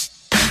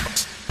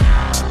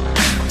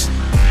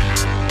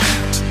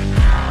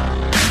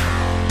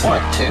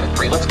 One, two,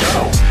 three, let's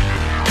go.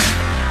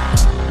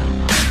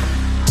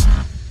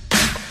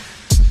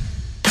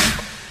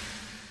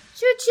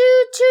 Choo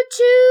choo choo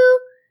choo.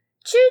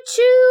 Choo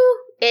choo.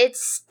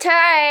 It's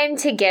time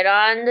to get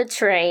on the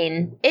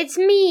train. It's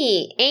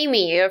me,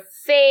 Amy, your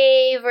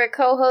favorite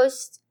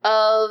co-host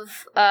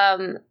of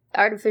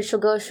Artificial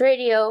Ghost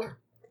Radio.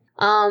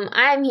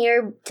 I'm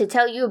here to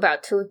tell you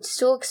about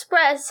Toadstool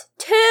Express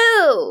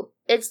 2.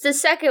 It's the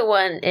second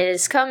one. It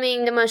is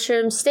coming to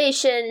Mushroom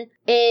Station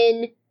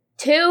in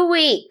 2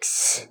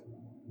 weeks.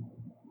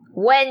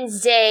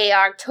 Wednesday,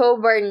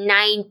 October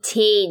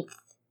 19th.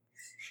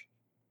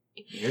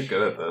 You're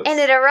good at this. And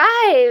it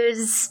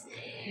arrives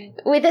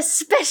with a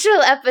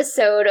special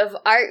episode of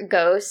Art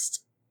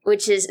Ghost,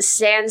 which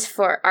stands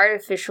for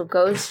Artificial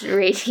Ghost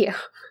Radio.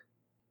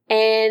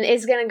 And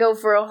it's going to go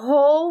for a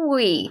whole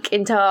week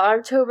until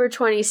October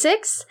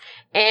 26th.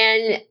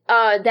 And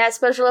that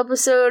special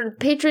episode,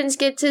 patrons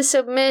get to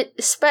submit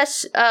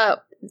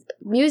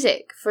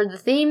music for the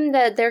theme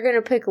that they're going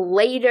to pick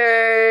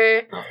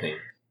later. No theme.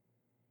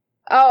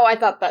 Oh, I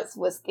thought that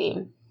was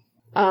theme.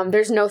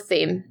 There's no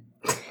theme.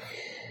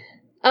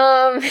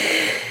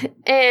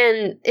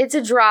 And it's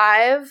a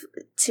drive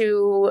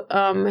to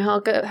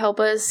help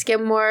us get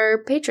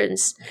more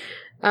patrons.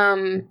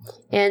 And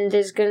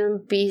there's gonna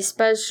be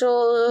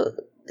special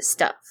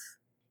stuff.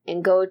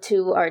 And go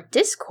to our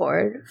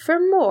Discord for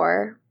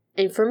more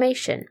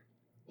information.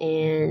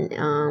 And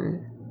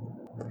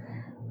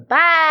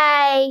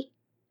bye.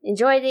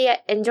 Enjoy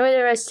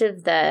the rest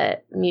of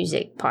the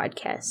music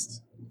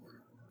podcast.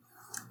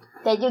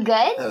 Did you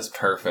good? That was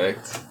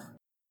perfect.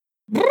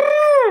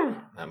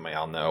 That may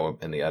all know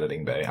in the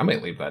editing bay. I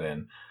might leave that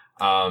in.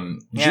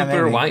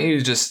 Jupiter, maybe. Why don't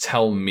you just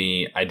tell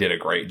me I did a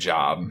great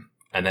job,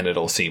 and then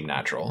it'll seem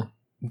natural.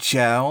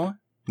 Joe,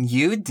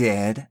 you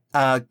did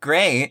a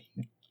great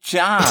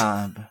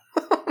job.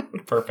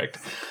 Perfect.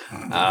 Do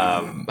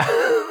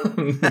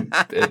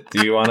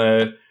you want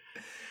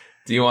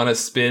to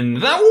spin the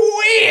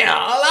wheel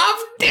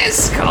of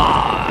Discord?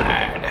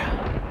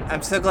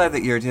 I'm so glad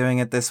that you're doing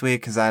it this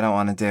week because I don't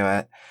want to do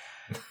it.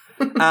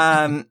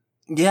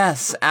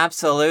 Yes,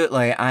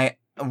 absolutely. I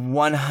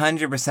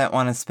 100%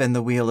 want to spin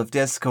the wheel of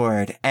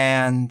Discord.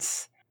 And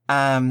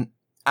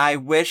I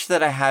wish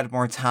that I had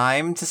more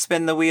time to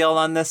spin the wheel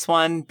on this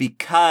one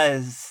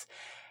because,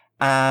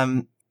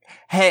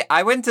 hey,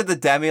 I went to the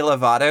Demi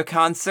Lovato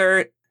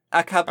concert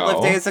a couple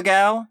of days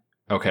ago.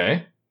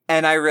 Okay.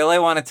 And I really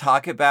want to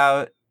talk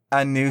about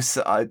a new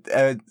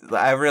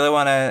I really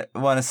want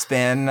to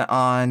spin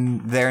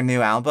on their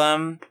new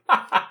album.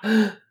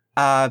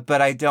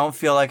 But I don't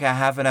feel like I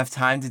have enough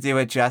time to do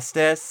it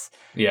justice.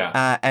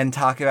 Yeah. And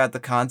talk about the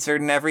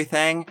concert and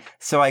everything.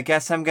 So I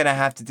guess I'm going to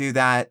have to do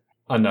that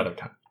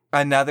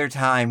another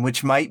time,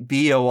 which might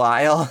be a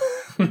while.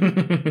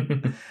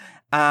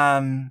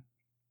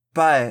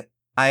 But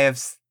I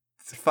have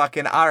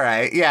fucking, all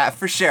right. Yeah,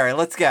 for sure.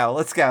 Let's go.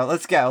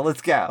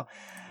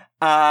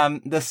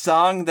 The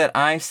song that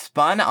I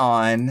spun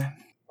on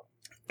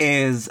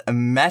is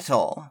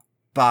Metal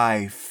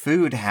by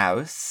Food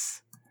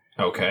House.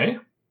 Okay.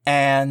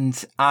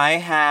 And I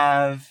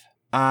have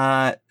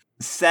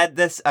said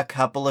this a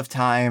couple of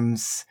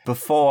times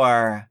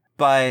before,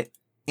 but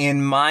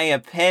in my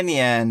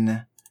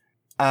opinion,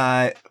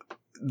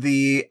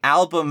 the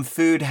album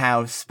Food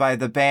House by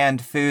the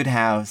band Food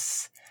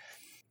House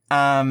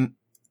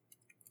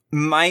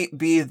might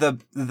be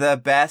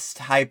the best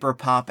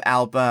hyperpop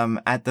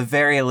album, at the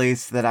very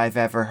least, that I've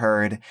ever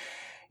heard.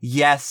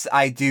 Yes,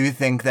 I do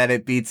think that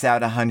it beats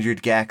out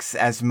 100 gecs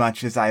as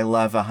much as I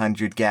love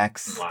 100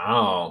 gecs.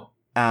 Wow.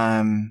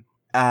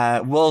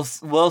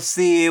 We'll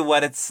see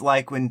what it's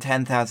like when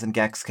 10,000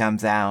 gecs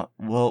comes out.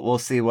 We'll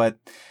see what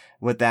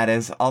that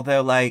is.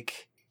 Although,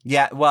 like,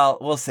 yeah, well,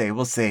 we'll see.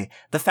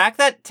 The fact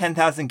that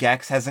 10,000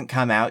 gecs hasn't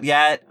come out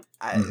yet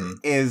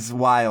is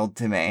wild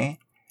to me.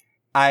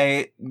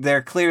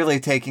 They're clearly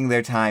taking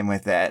their time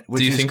with it,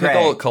 which is great. Do you think that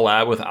they'll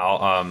collab with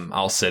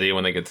Owl City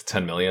when they get to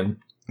 10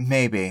 million?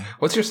 Maybe.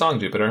 What's your song,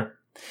 Jupiter?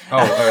 Oh,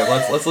 all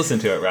right, let's listen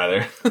to it,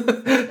 rather.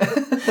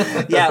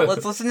 Yeah,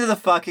 let's listen to the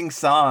fucking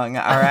song,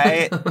 all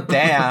right?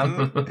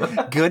 Damn.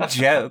 Good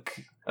joke.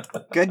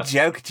 Good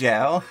joke,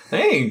 Joe.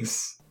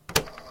 Thanks.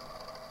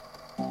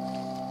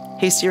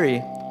 Hey,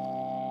 Siri.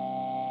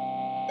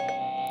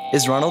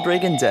 Is Ronald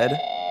Reagan dead?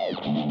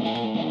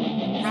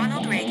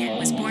 Ronald Reagan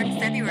was born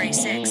February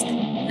 6th,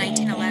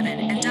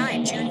 1911, and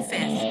died June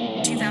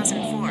 5th,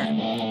 2004.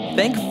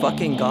 Thank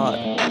fucking God.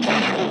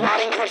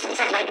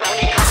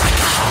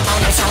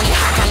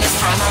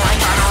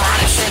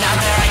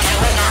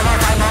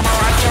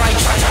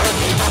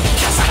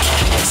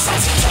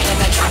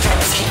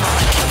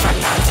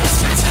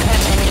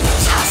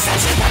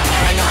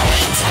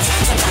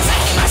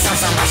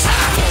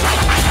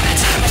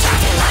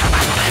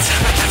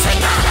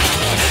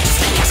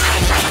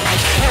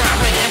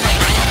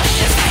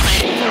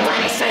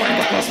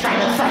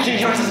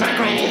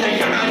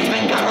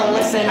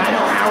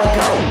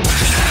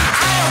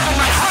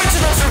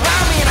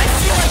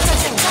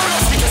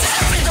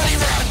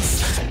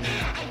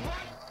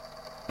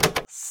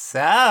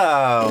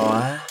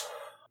 So,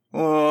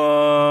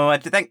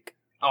 what'd you think?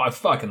 Oh, I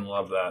fucking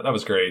love that. That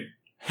was great.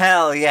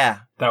 Hell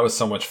yeah. That was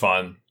so much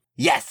fun.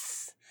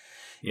 Yes.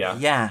 Yeah.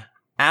 Yeah,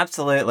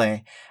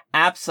 absolutely.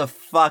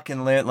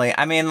 Abso-fucking-lutely.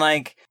 I mean,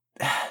 like,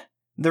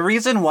 the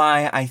reason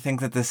why I think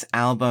that this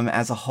album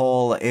as a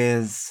whole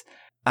is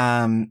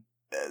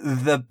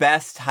the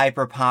best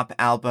hyperpop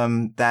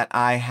album that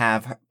I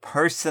have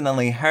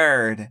personally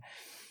heard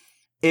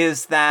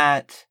is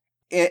that,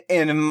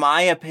 in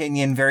my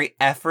opinion, very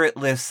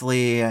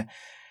effortlessly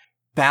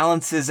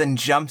balances and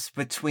jumps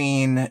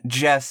between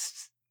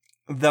just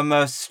the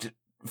most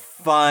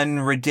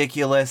fun,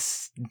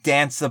 ridiculous,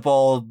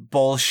 danceable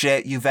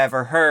bullshit you've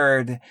ever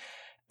heard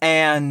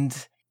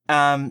and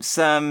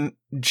some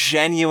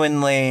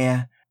genuinely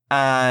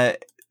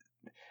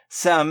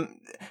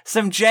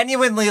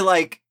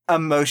like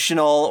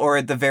emotional, or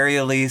at the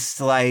very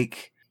least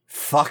like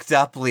fucked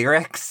up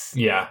lyrics.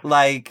 Yeah.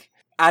 Like,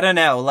 I don't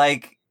know,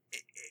 like,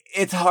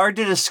 it's hard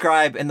to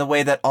describe in the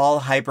way that all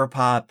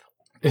hyperpop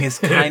is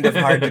kind of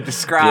hard to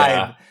describe.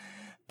 Yeah.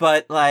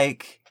 But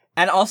like,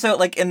 and also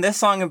like in this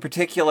song in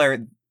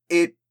particular,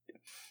 it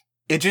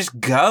just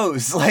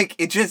goes. Like,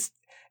 it just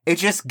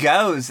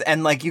goes,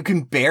 and like you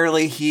can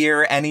barely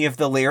hear any of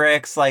the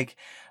lyrics. Like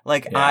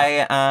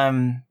yeah.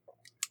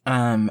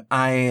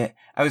 I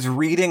was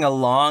reading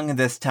along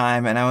this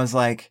time and I was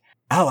like,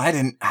 oh,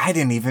 I've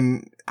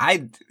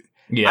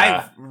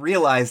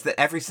realized that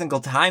every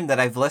single time that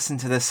I've listened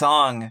to this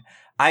song,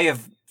 I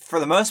have, for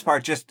the most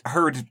part, just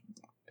heard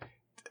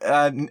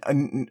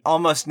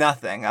almost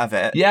nothing of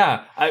it.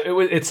 Yeah,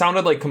 it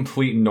sounded like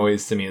complete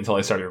noise to me until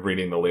I started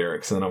reading the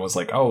lyrics, and then I was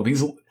like, oh,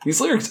 these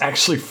lyrics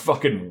actually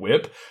fucking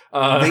whip.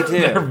 They do.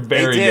 They're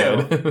very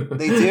good.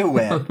 They do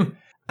whip.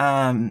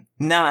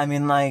 No, I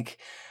mean, like,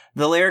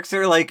 the lyrics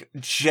are like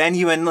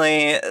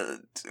genuinely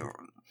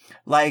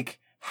like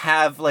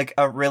have like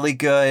a really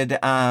good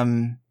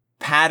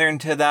pattern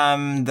to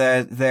them.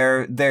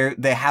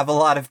 They have a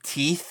lot of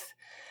teeth.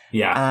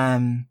 Yeah.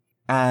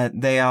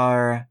 They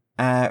are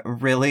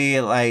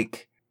really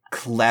like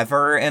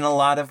clever in a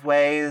lot of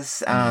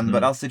ways,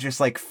 but also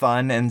just like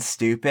fun and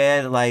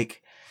stupid.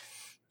 Like,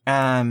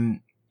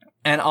 and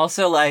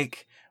also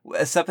like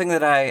something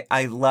that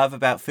I love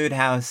about Food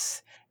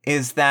House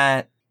is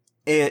that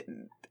it,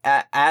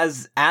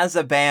 as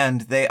a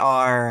band, they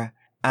are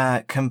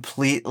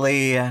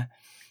completely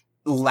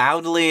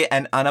loudly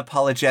and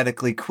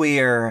unapologetically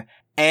queer,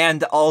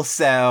 and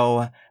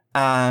also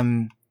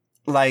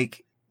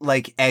like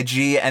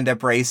edgy and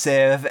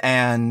abrasive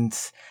and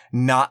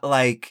not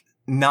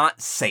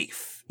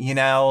safe, you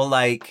know,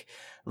 like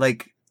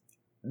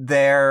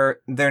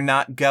they're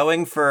not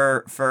going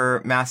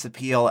for mass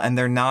appeal, and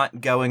they're not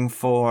going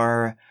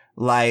for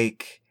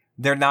like,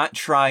 they're not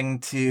trying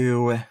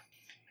to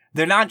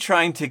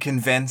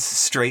convince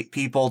straight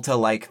people to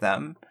like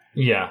them.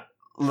 Yeah.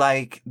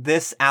 Like,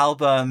 this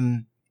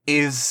album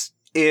is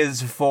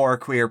for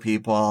queer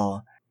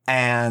people,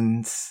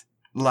 and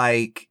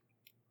like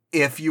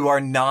if you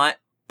are not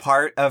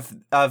part of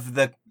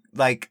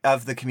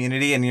the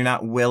community and you're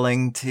not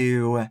willing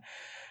to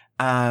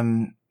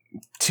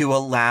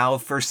allow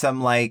for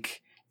some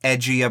like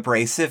edgy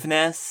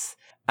abrasiveness,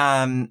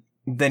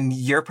 then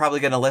you're probably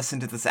going to listen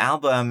to this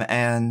album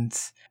and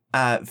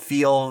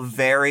feel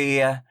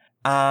very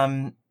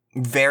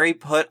very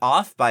put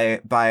off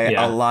by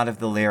a lot of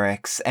the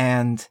lyrics.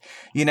 And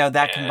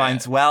that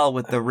combines well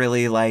with the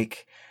really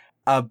like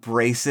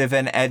abrasive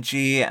and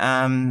edgy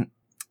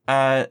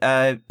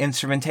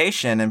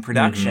instrumentation and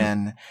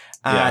production.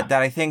 That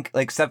I think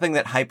like something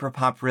that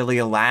hyperpop really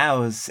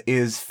allows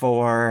is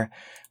for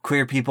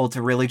queer people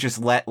to really just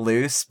let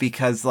loose,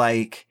 because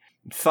like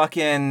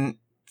fucking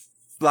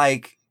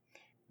like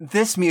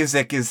this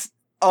music is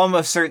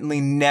almost certainly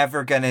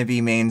never going to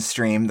be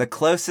mainstream. The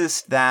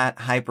closest that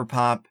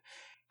hyperpop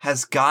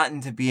has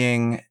gotten to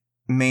being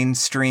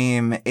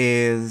mainstream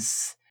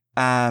is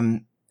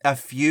a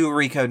few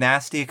Rico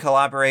Nasty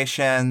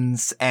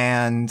collaborations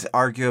and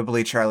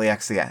arguably Charlie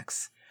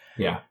XCX.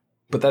 Yeah.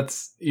 But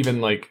that's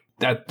even like,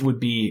 that would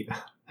be,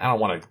 I don't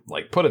want to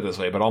like put it this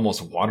way, but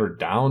almost watered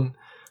down,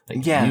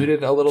 like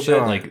muted a little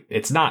bit. Like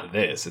it's not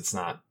this. It's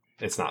not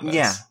this.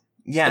 Yeah.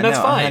 Yeah. And that's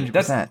fine. 100%.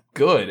 That's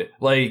good.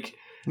 Like,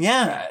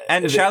 yeah.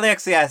 And Charlie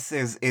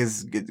XCX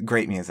is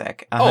great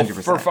music. 100%.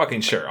 Oh, for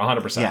fucking sure.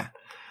 100%. Yeah.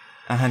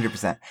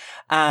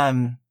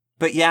 100%.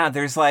 But yeah,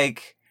 there's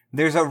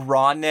a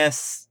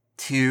rawness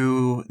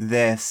to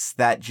this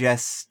that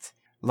just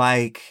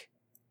like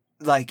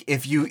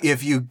if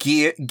you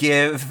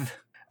give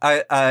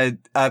a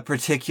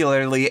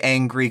particularly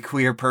angry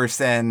queer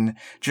person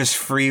just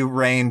free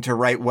reign to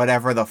write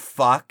whatever the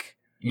fuck,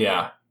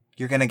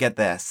 you're gonna get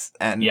this.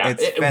 And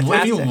it's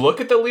fantastic. If you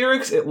look at the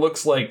lyrics, it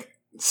looks like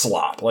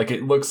slop. Like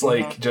it looks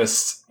like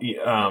just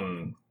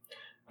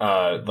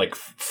like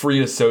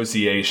free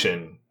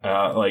association.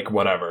 Like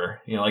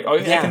whatever, like,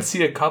 I can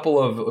see a couple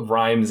of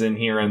rhymes in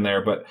here and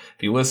there, but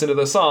if you listen to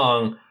the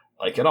song,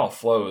 like it all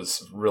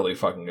flows really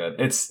fucking good.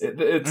 It's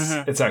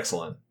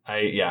excellent.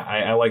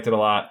 I liked it a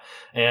lot.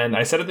 And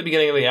I said at the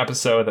beginning of the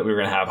episode that we were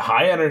going to have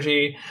high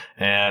energy,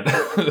 and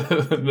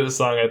this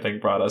song I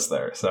think brought us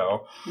there.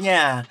 So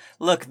yeah,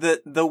 look,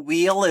 the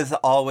wheel is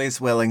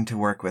always willing to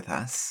work with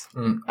us.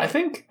 I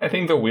think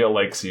the wheel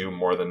likes you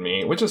more than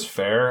me, which is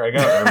fair. I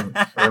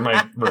gotta earn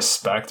my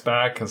respect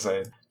back because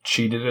I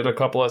cheated it a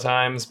couple of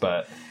times,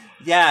 but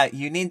yeah,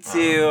 you need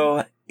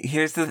to.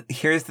 Here's the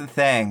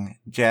thing,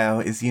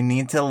 Joe, is you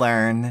need to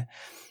learn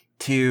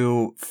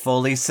to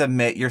fully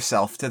submit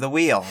yourself to the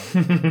wheel.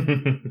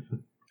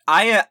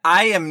 I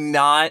am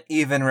not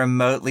even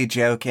remotely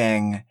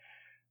joking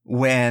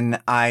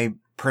when I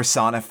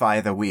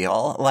personify the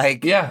wheel.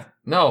 Like, yeah,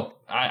 no,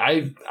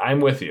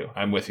 I'm with you.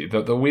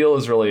 The wheel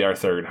is really our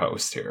third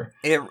host here.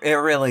 It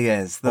really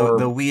is.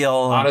 The wheel.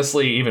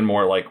 Honestly, even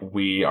more like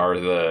we are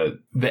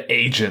the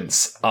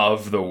agents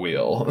of the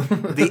wheel.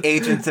 The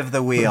agents of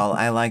the wheel.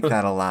 I like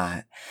that a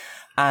lot.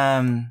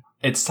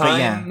 It's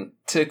time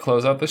to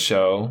close out the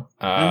show.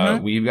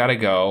 We've got to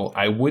go.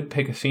 I would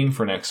pick a theme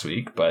for next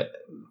week, but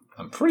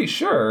I'm pretty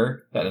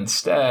sure that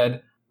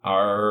instead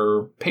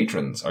our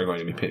patrons are going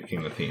to be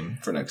picking the theme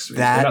for next week.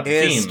 That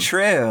is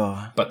true.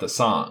 But the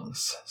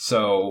songs.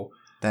 So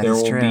there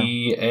will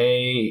be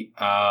a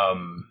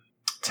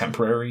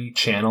temporary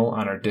channel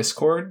on our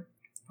Discord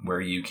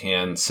where you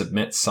can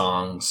submit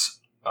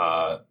songs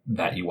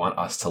that you want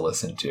us to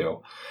listen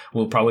to.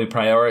 We'll probably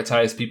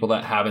prioritize people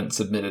that haven't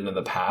submitted in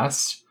the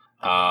past.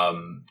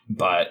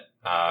 But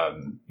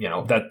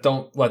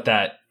don't let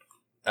that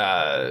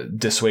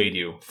dissuade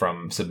you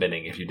from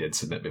submitting if you did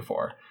submit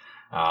before.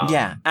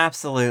 Yeah,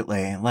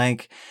 absolutely.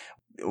 Like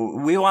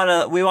we want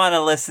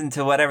to listen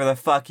to whatever the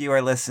fuck you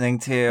are listening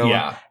to.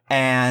 Yeah.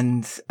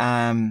 And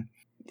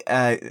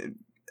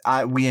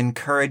we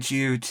encourage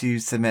you to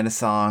submit a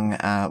song,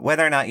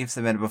 whether or not you've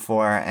submitted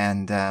before,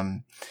 and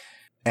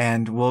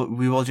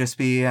we will just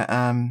be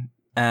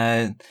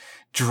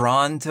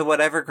drawn to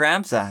whatever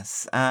grabs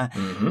us.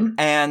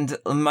 And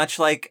much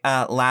like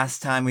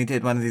last time we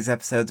did one of these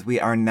episodes, we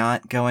are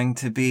not going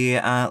to be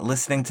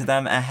listening to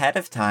them ahead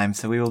of time.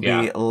 So we will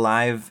be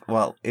live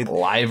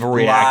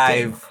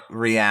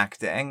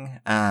reacting.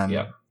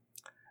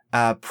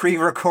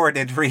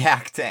 Pre-recorded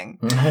reacting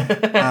to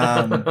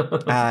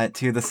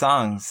the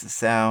songs.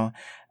 So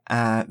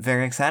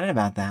very excited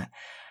about that.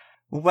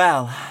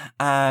 Well,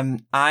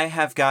 I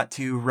have got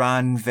to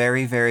run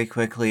very, very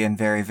quickly and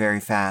very, very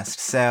fast.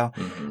 So,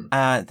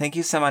 thank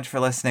you so much for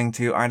listening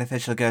to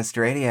Artificial Ghost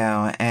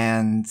Radio.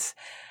 And,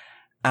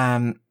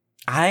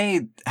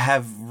 I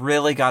have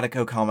really got to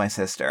go call my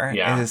sister.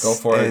 Yeah, go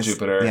for it,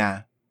 Jupiter.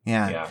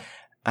 Yeah.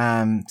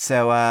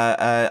 So,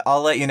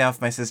 I'll let you know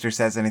if my sister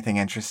says anything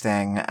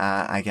interesting,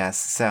 I guess.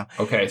 So.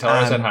 Okay, tell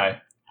her I said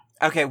hi.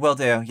 Okay, will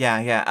do.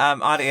 Yeah.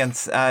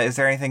 Audience, is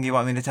there anything you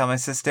want me to tell my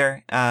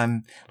sister?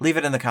 Leave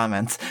it in the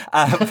comments.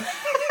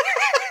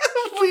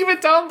 Leave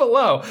it down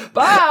below.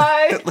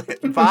 Bye!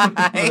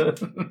 Bye!